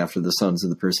son's coming after the sons of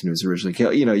the person who was originally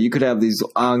killed. You could have these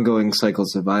ongoing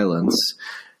cycles of violence,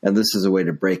 and this is a way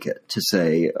to break it, to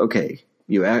say, okay,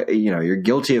 you're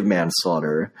guilty of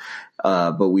manslaughter,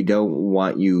 but we don't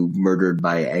want you murdered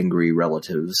by angry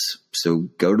relatives. So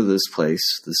go to this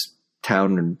place, this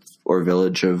town or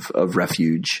village of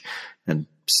refuge, and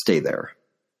stay there.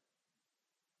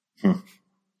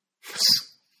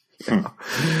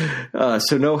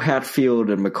 So no Hatfield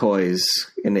and McCoys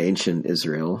in ancient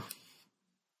Israel.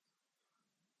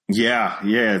 Yeah,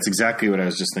 it's exactly what I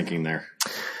was just thinking there.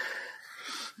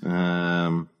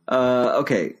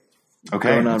 Okay.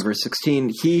 Going on, verse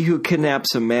 16. He who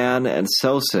kidnaps a man and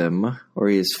sells him, or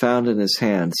he is found in his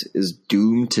hands, is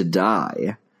doomed to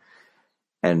die.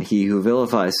 And he who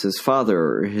vilifies his father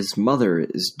or his mother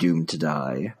is doomed to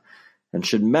die. And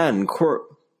should men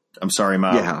I'm sorry,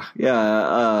 Mom.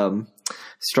 Yeah.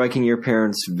 striking your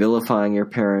parents, vilifying your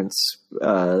parents.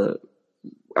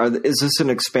 Is this an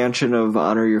expansion of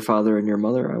honor your father and your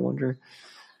mother, I wonder?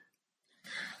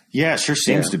 Yeah, sure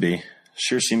seems to be.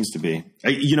 Sure seems to be.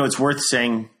 It's worth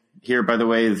saying here, by the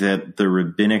way, that the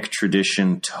rabbinic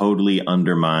tradition totally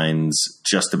undermines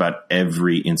just about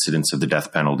every incidence of the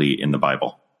death penalty in the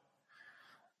Bible.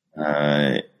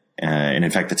 And in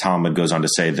fact, the Talmud goes on to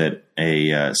say that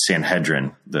a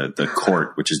Sanhedrin, the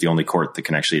court, which is the only court that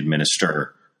can actually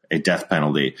administer a death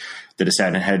penalty, that a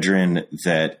Sanhedrin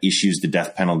that issues the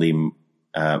death penalty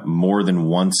more than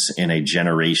once in a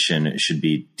generation should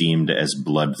be deemed as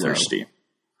bloodthirsty.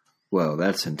 Whoa,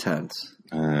 that's intense.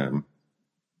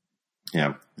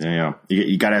 Yeah.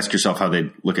 You got to ask yourself how they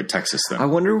look at Texas, though. I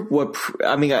wonder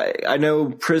I know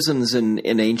prisons in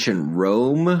ancient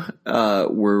Rome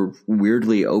were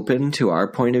weirdly open to our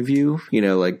point of view.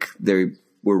 Like they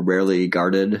were rarely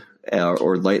guarded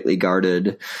or lightly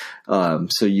guarded.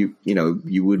 So you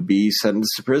would be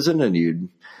sentenced to prison and you'd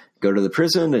go to the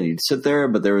prison and you'd sit there,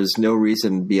 but there was no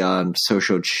reason beyond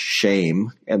social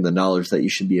shame and the knowledge that you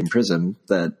should be in prison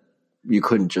that you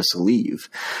couldn't just leave.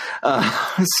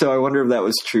 So I wonder if that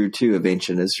was true too of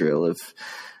ancient Israel. If,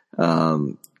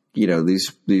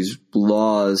 these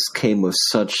laws came with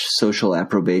such social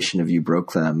approbation if you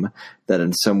broke them that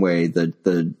in some way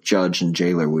the judge and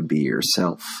jailer would be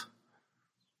yourself.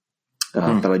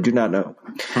 But I do not know.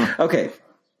 Okay.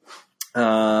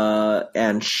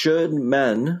 And should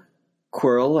men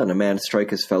quarrel and a man strike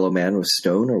his fellow man with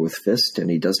stone or with fist,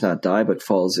 and he does not die but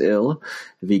falls ill,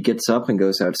 if he gets up and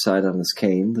goes outside on his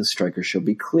cane, the striker shall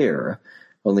be clear.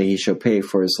 Only he shall pay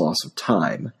for his loss of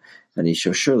time, and he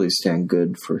shall surely stand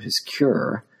good for his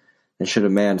cure. And should a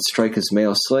man strike his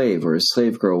male slave or his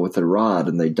slave girl with a rod,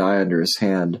 and they die under his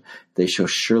hand, they shall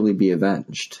surely be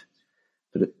avenged.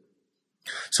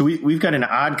 So we've got an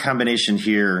odd combination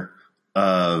here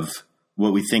of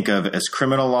what we think of as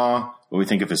criminal law, what we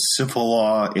think of as civil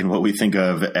law, and what we think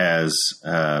of as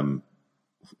loan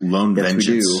vengeance.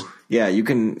 We do. Yeah,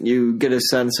 you get a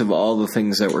sense of all the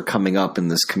things that were coming up in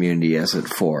this community as it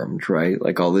formed, right?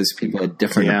 Like all these people had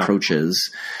different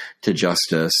approaches to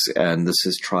justice, and this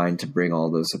is trying to bring all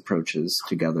those approaches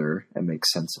together and make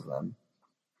sense of them.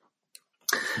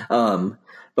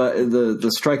 But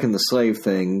the strike and the slave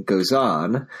thing goes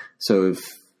on. So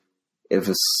if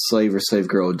a slave or slave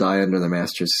girl die under their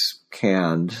master's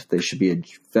hand, they should be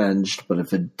avenged. But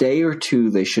if a day or two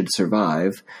they should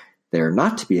survive, they are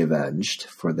not to be avenged,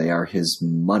 for they are his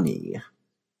money.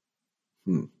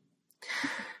 And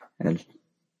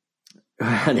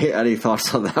any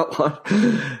thoughts on that one?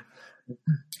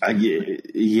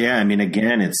 Yeah, I mean,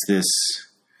 again, it's this.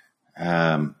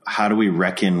 How do we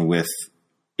reckon with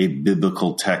a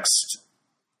biblical text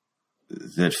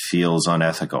that feels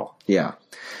unethical? Yeah.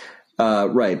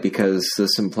 Right, because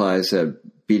this implies that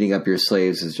beating up your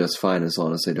slaves is just fine as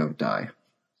long as they don't die.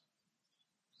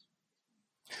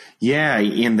 Yeah,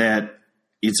 in that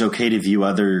it's okay to view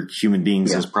other human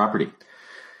beings as property.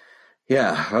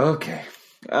 Yeah, okay.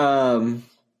 And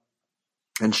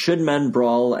should men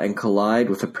brawl and collide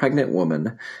with a pregnant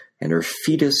woman, and her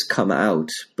fetus come out,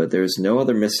 but there is no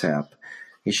other mishap,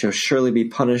 he shall surely be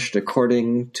punished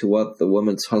according to what the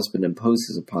woman's husband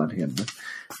imposes upon him.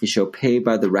 He shall pay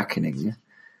by the reckoning.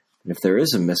 And if there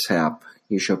is a mishap,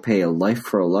 he shall pay a life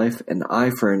for a life, an eye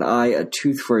for an eye, a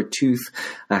tooth for a tooth,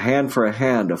 a hand for a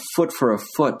hand, a foot for a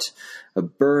foot, a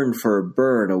burn for a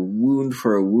burn, a wound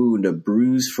for a wound, a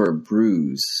bruise for a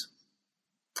bruise.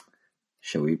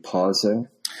 Shall we pause there?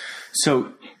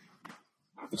 So,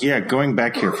 yeah, going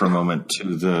back here for a moment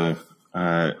to the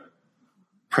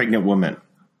pregnant woman.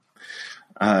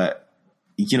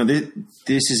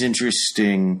 This is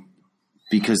interesting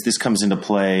because this comes into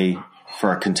play for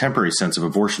our contemporary sense of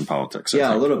abortion politics.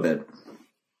 Yeah, a little bit.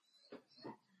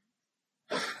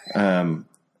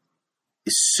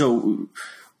 So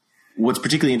what's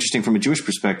particularly interesting from a Jewish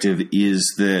perspective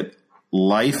is that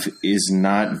life is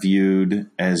not viewed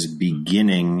as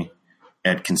beginning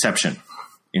at conception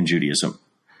in Judaism.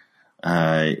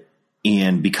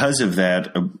 And because of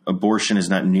that, abortion is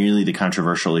not nearly the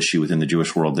controversial issue within the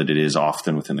Jewish world that it is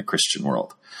often within the Christian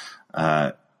world.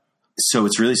 So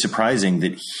it's really surprising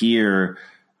that here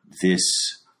this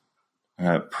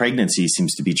pregnancy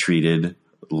seems to be treated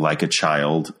like a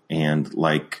child and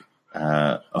like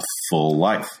a full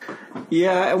life.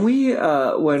 Yeah, and we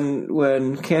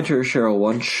when Cantor Cheryl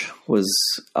Wunsch was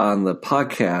on the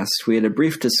podcast, we had a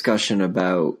brief discussion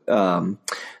about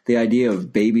the idea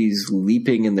of babies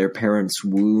leaping in their parents'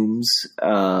 wombs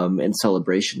in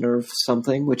celebration of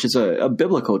something, which is a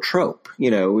biblical trope,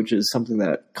 which is something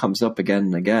that comes up again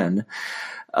and again.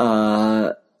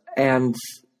 And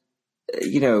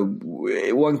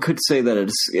one could say that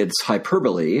it's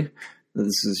hyperbole.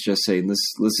 This is just saying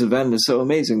this event is so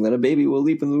amazing that a baby will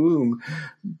leap in the womb.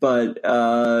 But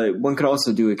one could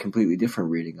also do a completely different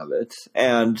reading of it.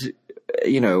 And,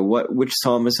 which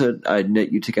psalm is it? I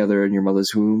knit you together in your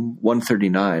mother's womb?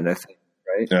 139, I think,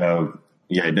 right?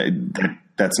 Yeah,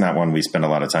 that's not one we spend a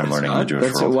lot of time learning in the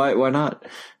Jewish world. Why not?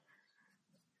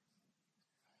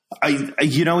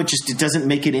 It doesn't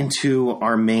make it into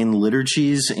our main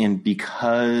liturgies, and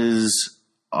because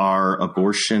our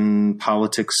abortion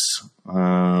politics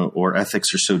or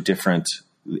ethics are so different,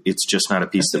 it's just not a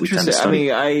piece that we tend to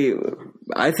study.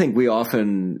 I think we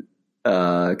often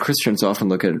Christians often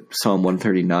look at Psalm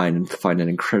 139 and find it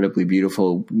incredibly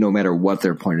beautiful, no matter what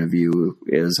their point of view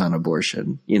is on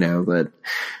abortion. That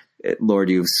Lord,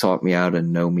 you've sought me out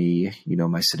and know me. You know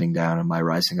my sitting down and my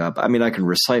rising up. I mean, I can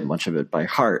recite much of it by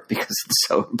heart because it's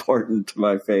so important to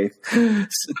my faith.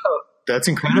 That's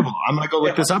incredible. I'm going to go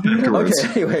look this up afterwards.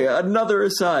 Okay, anyway, another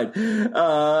aside.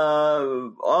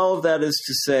 All of that is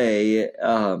to say,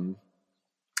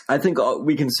 I think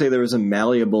we can say there was a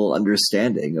malleable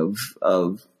understanding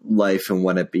of life and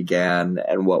when it began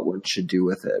and what one should do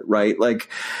with it, right? Like,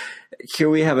 here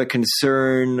we have a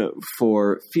concern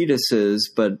for fetuses,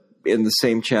 but in the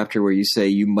same chapter where you say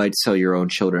you might sell your own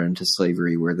children into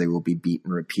slavery where they will be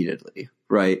beaten repeatedly,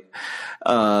 right?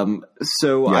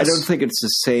 So yes. I don't think it's the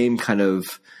same kind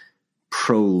of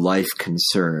pro-life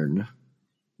concern,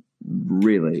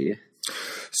 really.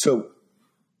 So,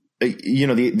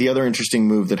 the other interesting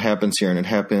move that happens here, and it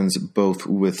happens both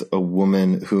with a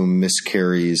woman who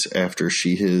miscarries after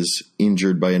she is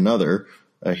injured by another,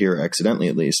 here accidentally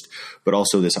at least, but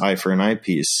also this eye for an eye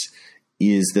piece,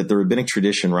 is that the rabbinic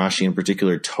tradition, Rashi in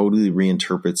particular, totally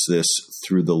reinterprets this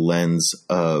through the lens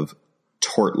of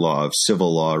tort law, of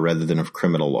civil law, rather than of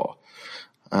criminal law.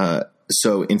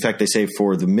 So, in fact, they say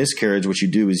for the miscarriage, what you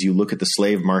do is you look at the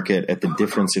slave market at the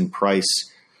difference in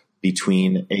price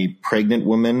between a pregnant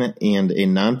woman and a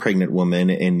non-pregnant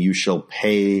woman, and you shall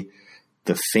pay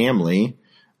the family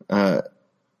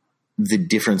the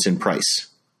difference in price.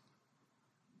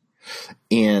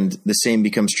 And the same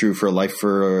becomes true for an eye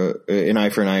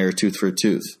for an eye or a tooth for a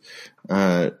tooth.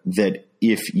 That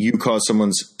if you cause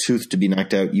someone's tooth to be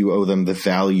knocked out, you owe them the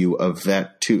value of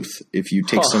that tooth. If you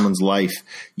take someone's life,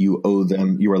 you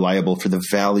are liable for the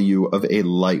value of a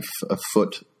life, a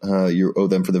foot. You owe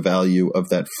them for the value of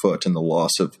that foot and the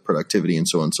loss of productivity and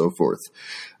so on and so forth.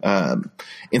 And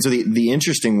so the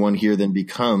interesting one here then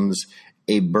becomes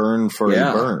a burn for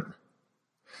a burn.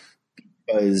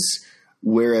 Because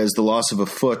whereas the loss of a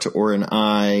foot or an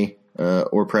eye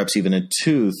or perhaps even a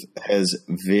tooth has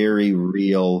very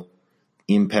real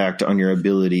impact on your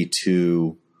ability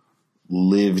to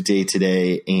live day to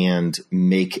day and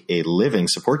make a living,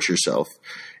 support yourself.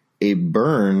 A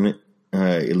burn,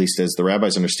 at least as the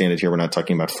rabbis understand it here, we're not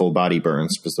talking about full body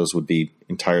burns because those would be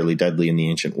entirely deadly in the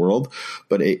ancient world.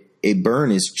 But a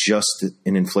burn is just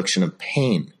an infliction of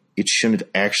pain. It shouldn't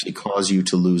actually cause you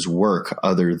to lose work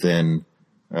other than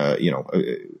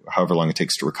however long it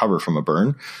takes to recover from a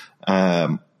burn.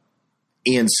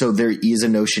 And so there is a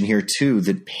notion here too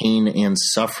that pain and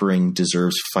suffering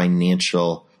deserves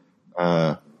financial,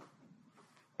 a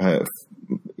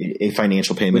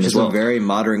financial payment, which as well. Which is a very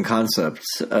modern concept,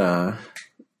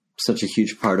 such a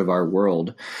huge part of our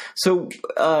world. So,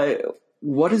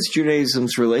 what is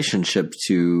Judaism's relationship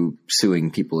to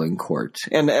suing people in court?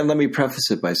 And let me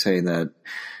preface it by saying that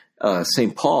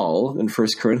St. Paul in 1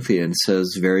 Corinthians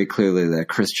says very clearly that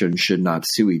Christians should not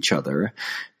sue each other.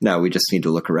 Now, we just need to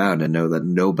look around and know that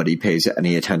nobody pays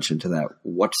any attention to that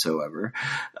whatsoever.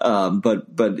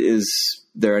 But is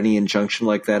there any injunction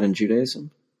like that in Judaism?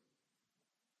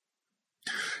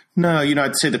 No,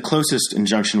 I'd say the closest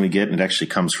injunction we get, and it actually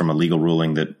comes from a legal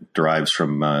ruling that derives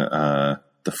from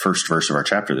the first verse of our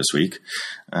chapter this week,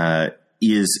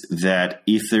 is that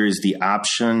if there is the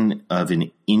option of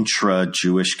an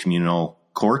intra-Jewish communal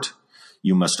court,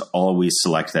 you must always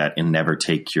select that and never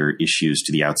take your issues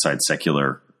to the outside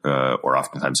secular or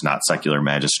oftentimes not secular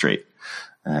magistrate.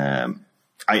 I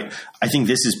think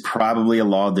this is probably a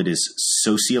law that is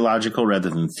sociological rather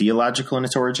than theological in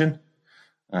its origin.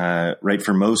 Right.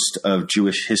 For most of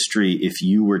Jewish history, if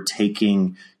you were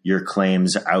taking your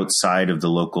claims outside of the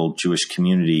local Jewish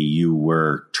community, you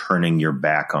were turning your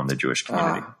back on the Jewish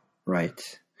community. Right.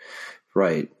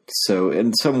 So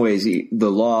in some ways, the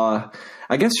law,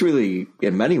 I guess really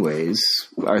in many ways,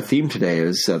 our theme today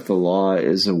is that the law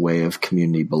is a way of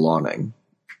community belonging,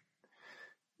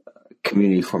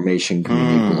 community formation,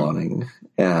 community belonging.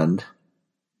 And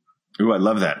ooh, I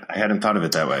love that. I hadn't thought of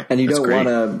it that way. And you don't want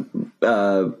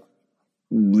to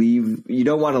you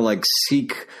don't want to like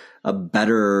seek a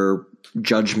better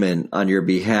judgment on your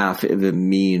behalf if it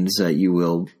means that you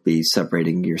will be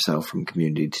separating yourself from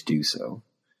community to do so.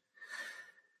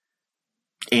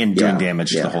 And doing damage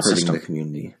to the whole hurting system. The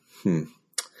community.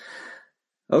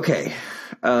 Okay.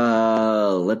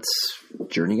 Let's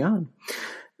journey on.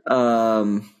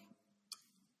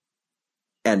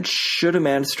 And should a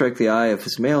man strike the eye of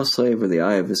his male slave or the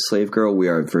eye of his slave girl, we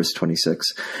are at verse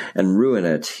 26, and ruin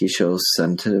it, he shall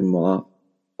send him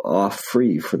off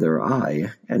free for their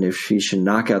eye. And if he should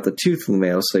knock out the tooth of the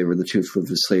male slave or the tooth of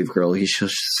the slave girl, he shall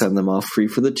send them off free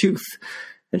for the tooth.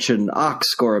 And should an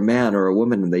ox gore a man or a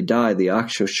woman and they die, the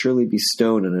ox shall surely be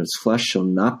stoned, and its flesh shall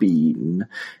not be eaten,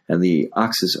 and the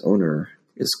ox's owner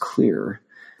is clear.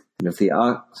 And if the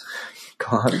ox...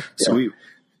 God, so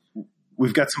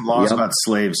we've got some laws about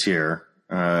slaves here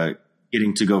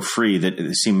getting to go free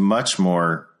that seem much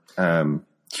more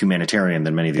humanitarian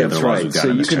than many of the other laws we've got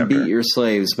in this chapter. So you can beat your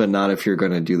slaves, but not if you're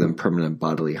going to do them permanent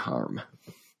bodily harm.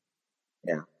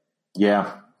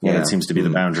 Yeah, that seems to be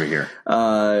the boundary here.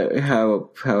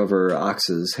 However,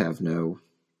 oxes have no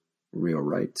real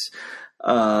rights.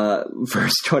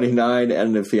 Verse 29,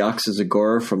 and if the ox is a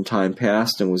gorer from time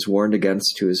past and was warned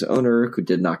against to his owner who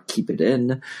did not keep it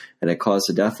in, and it caused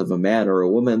the death of a man or a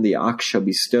woman, the ox shall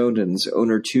be stoned, and his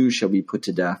owner too shall be put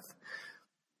to death.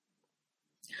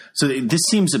 So this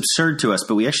seems absurd to us,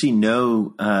 but we actually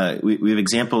know, we have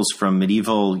examples from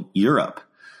medieval Europe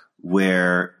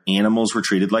where animals were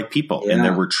treated like people, and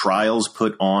there were trials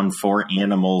put on for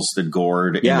animals that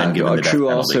gored and then given the death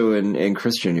penalty. Also in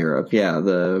Christian Europe.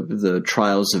 The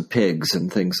trials of pigs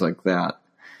and things like that.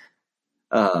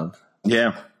 Actually,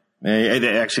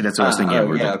 that's what I was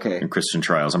thinking. In Christian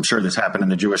trials. I'm sure this happened in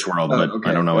the Jewish world, but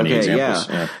I don't know any examples.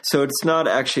 Yeah. So it's not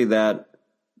actually that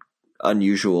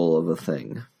unusual of a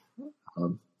thing.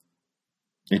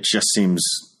 It just seems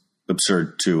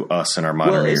absurd to us in our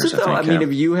modern ears. I mean,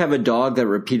 if you have a dog that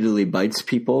repeatedly bites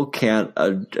people, can't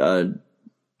a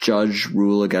judge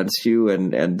rule against you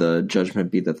and the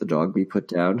judgment be that the dog be put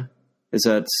down? Is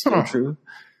that still true?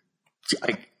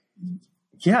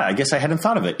 I guess I hadn't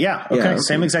thought of it. Yeah. Okay.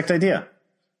 Same exact idea.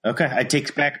 Okay. I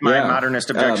take back my modernist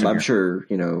objection. I'm sure,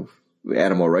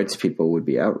 animal rights people would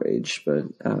be outraged, but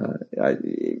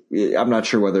I'm not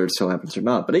sure whether it still happens or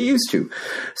not, but it used to.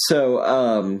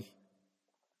 So,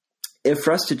 if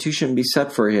restitution be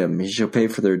set for him, he shall pay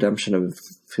for the redemption of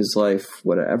his life,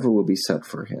 whatever will be set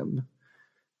for him.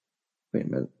 Wait a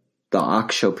minute. The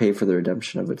ox shall pay for the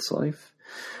redemption of its life.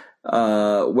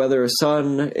 Whether a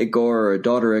son it gore or a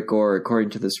daughter it gore,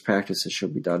 according to this practice, it shall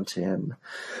be done to him.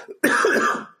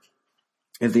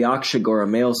 If the ox should gore a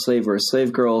male slave or a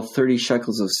slave girl, 30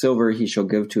 shekels of silver he shall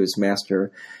give to his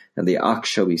master, and the ox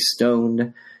shall be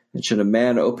stoned. And should a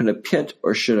man open a pit,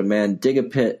 or should a man dig a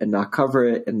pit and not cover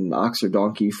it, and an ox or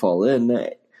donkey fall in,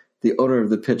 the owner of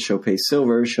the pit shall pay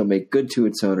silver, shall make good to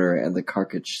its owner, and the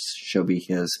carcass shall be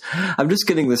his. I'm just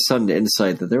getting the sudden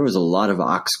insight that there was a lot of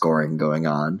ox goring going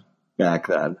on back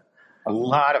then. A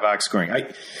lot of ox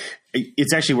goring.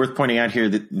 It's actually worth pointing out here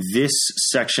that this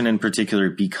section in particular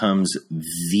becomes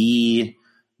the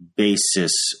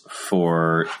basis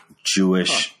for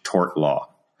Jewish tort law.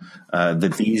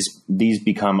 That these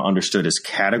become understood as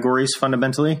categories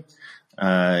fundamentally.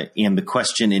 And the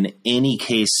question in any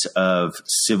case of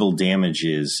civil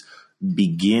damages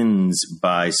begins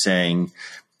by saying,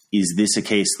 is this a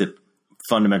case that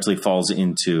fundamentally falls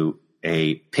into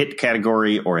a pit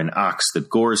category or an ox that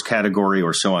gores category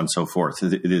or so on and so forth?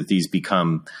 These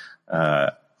become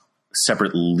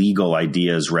separate legal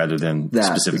ideas rather than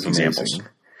specific examples.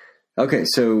 Okay,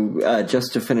 so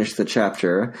just to finish the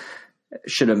chapter,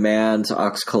 should a man's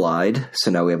ox collide,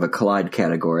 so now we have a collide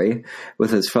category, with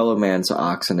his fellow man's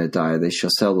ox and it die, they shall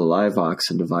sell the live ox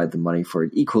and divide the money for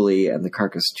it equally, and the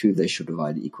carcass too they shall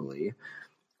divide equally.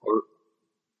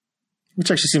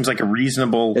 Which actually seems like a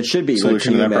reasonable it should be. solution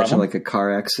can you to that imagine problem? Like a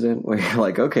car accident where you're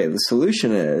like, okay, the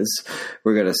solution is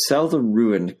we're going to sell the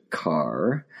ruined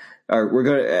car, or we're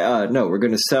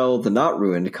going to sell the not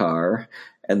ruined car,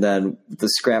 and then the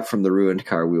scrap from the ruined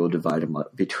car we will divide them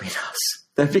up between us.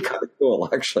 That'd be kind of cool,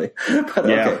 actually. But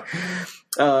okay.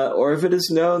 Or if it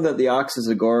is known that the ox is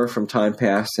a gorer from time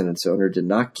past and its owner did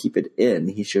not keep it in,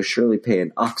 he shall surely pay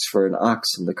an ox for an ox,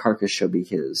 and the carcass shall be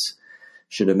his.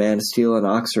 Should a man steal an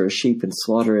ox or a sheep and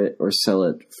slaughter it or sell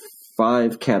it,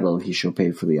 5 cattle he shall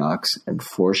pay for the ox, and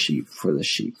 4 sheep for the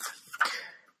sheep.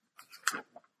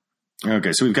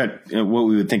 Okay, so we've got what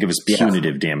we would think of as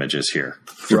punitive damages here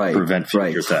to prevent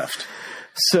future theft.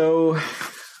 So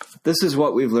this is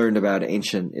what we've learned about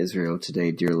ancient Israel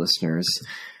today, dear listeners.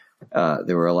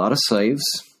 There were a lot of slaves.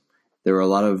 There were a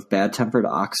lot of bad-tempered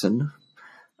oxen.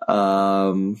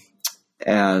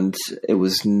 And it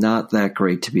was not that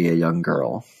great to be a young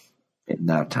girl in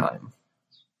that time.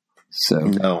 So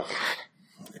No.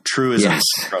 Truisms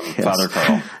from Father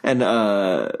Carl. And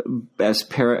as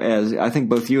I think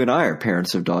both you and I are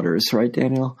parents of daughters, right,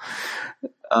 Daniel?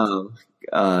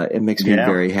 It makes me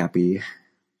very happy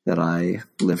that I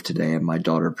live today, and my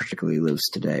daughter particularly lives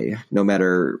today. No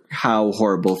matter how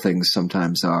horrible things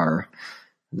sometimes are,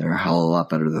 they're a hell of a lot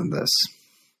better than this.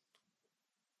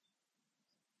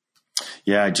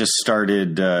 Yeah, I just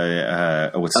started,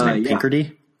 what's his name,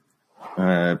 Pinkerty?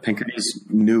 Pinkerty's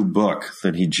new book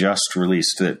that he just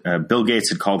released that Bill Gates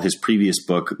had called his previous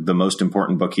book the most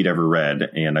important book he'd ever read.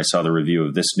 And I saw the review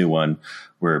of this new one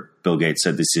where Bill Gates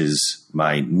said, this is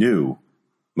my new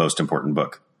most important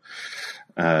book.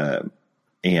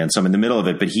 And so I'm in the middle of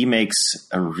it, but he makes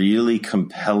a really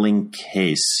compelling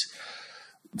case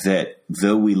that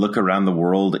though we look around the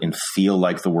world and feel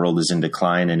like the world is in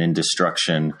decline and in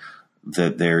destruction,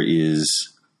 that there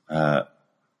is,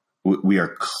 we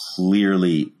are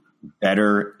clearly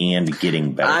better and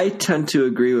getting better. I tend to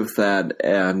agree with that,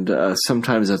 and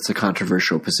sometimes that's a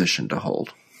controversial position to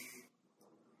hold.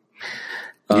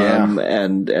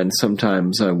 And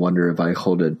sometimes I wonder if I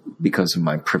hold it because of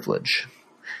my privilege.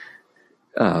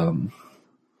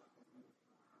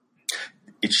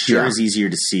 It sure is easier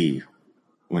to see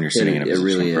when you're sitting in a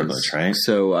position of privilege, right?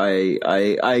 So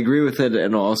I agree with it,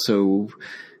 and also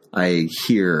I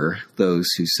hear those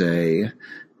who say,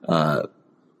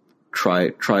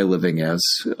 try living as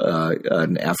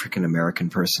an African American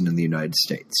person in the United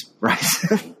States, right?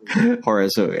 Or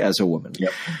as a woman.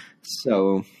 Yep.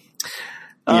 So,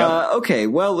 okay.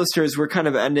 Well, listeners, we're kind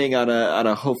of ending on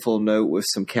a hopeful note with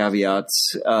some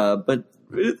caveats. But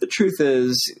the truth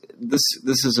is,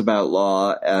 this is about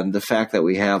law, and the fact that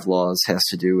we have laws has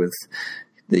to do with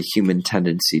the human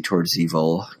tendency towards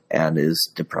evil and is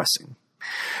depressing.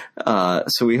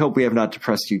 So we hope we have not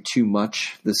depressed you too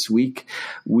much this week.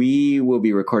 We will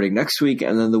be recording next week,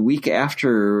 and then the week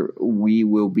after we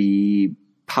will be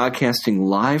podcasting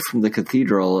live from the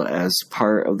cathedral as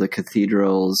part of the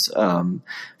cathedral's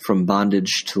From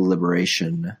Bondage to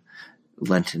Liberation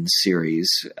Lenten series,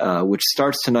 which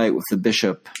starts tonight with the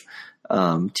bishop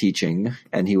teaching,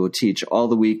 and he will teach all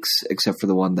the weeks except for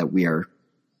the one that we are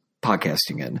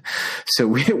podcasting in. So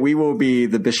we will be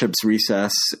the bishop's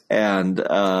recess, and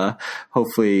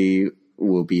hopefully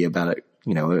we'll be about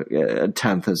a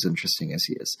tenth as interesting as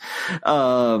he is.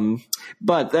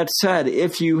 But that said,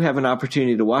 if you have an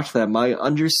opportunity to watch that, my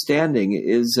understanding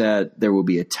is that there will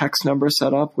be a text number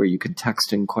set up where you can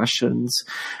text in questions.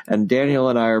 And Daniel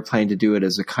and I are planning to do it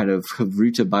as a kind of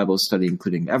Havruta Bible study,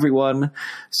 including everyone,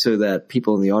 so that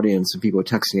people in the audience and people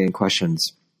texting in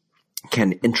questions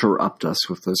can interrupt us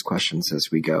with those questions as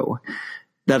we go.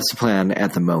 That's the plan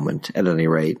at the moment, at any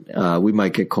rate. We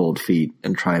might get cold feet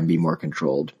and try and be more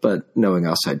controlled, but knowing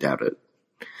us, I doubt it.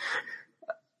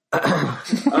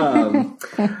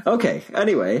 Okay.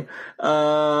 Anyway,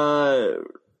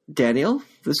 Daniel,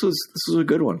 this was a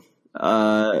good one.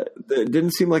 It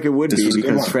didn't seem like it would be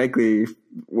because, frankly,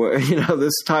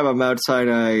 this time I'm Mount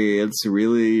Sinai, it's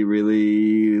really,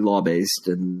 really law-based,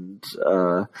 and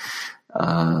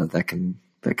that can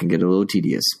get a little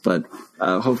tedious, but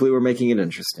hopefully we're making it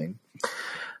interesting.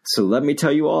 So let me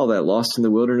tell you all that Lost in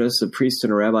the Wilderness, A Priest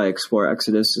and a Rabbi Explore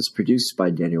Exodus is produced by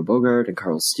Daniel Bogart and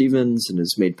Carl Stevens and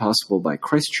is made possible by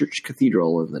Christ Church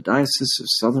Cathedral in the Diocese of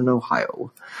Southern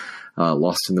Ohio.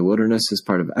 Lost in the Wilderness is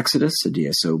part of Exodus, a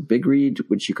DSO Big Read,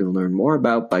 which you can learn more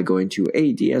about by going to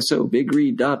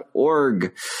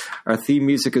adsobigread.org. Our theme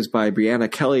music is by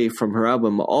Brianna Kelly from her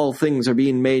album All Things Are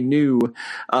Being Made New.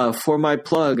 For my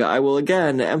plug, I will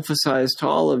again emphasize to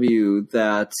all of you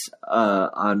that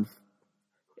on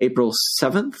April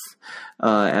 7th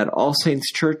at All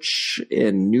Saints Church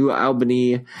in New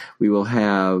Albany, we will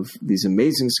have these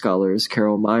amazing scholars,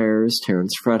 Carol Myers,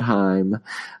 Terrence Fredheim,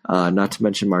 not to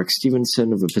mention Mark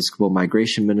Stevenson of Episcopal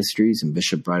Migration Ministries and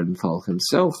Bishop Bridenthal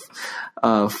himself,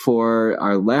 for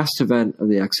our last event of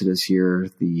the Exodus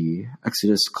year, the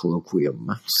Exodus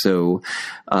Colloquium. So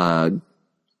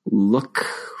look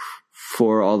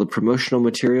for all the promotional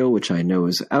material, which I know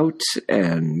is out,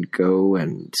 and go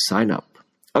and sign up.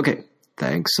 Okay,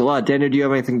 thanks a lot. Daniel, do you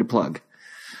have anything to plug?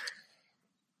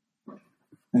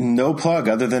 No plug,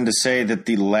 other than to say that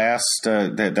the last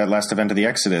that last event of the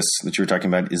Exodus that you were talking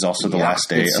about is also the last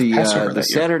day of Passover. The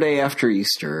Saturday after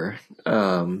Easter,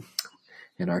 and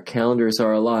our calendars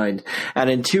are aligned. And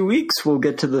in 2 weeks, we'll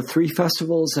get to the 3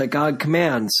 festivals that God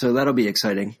commands, so that'll be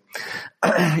exciting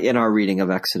in our reading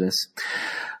of Exodus.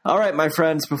 All right, my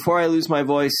friends, before I lose my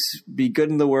voice, be good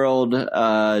in the world.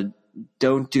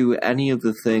 Don't do any of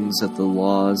the things that the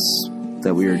laws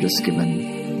that we are just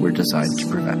given, we're designed to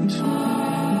prevent.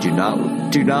 Do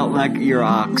not let your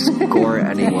ox gore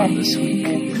anyone this week.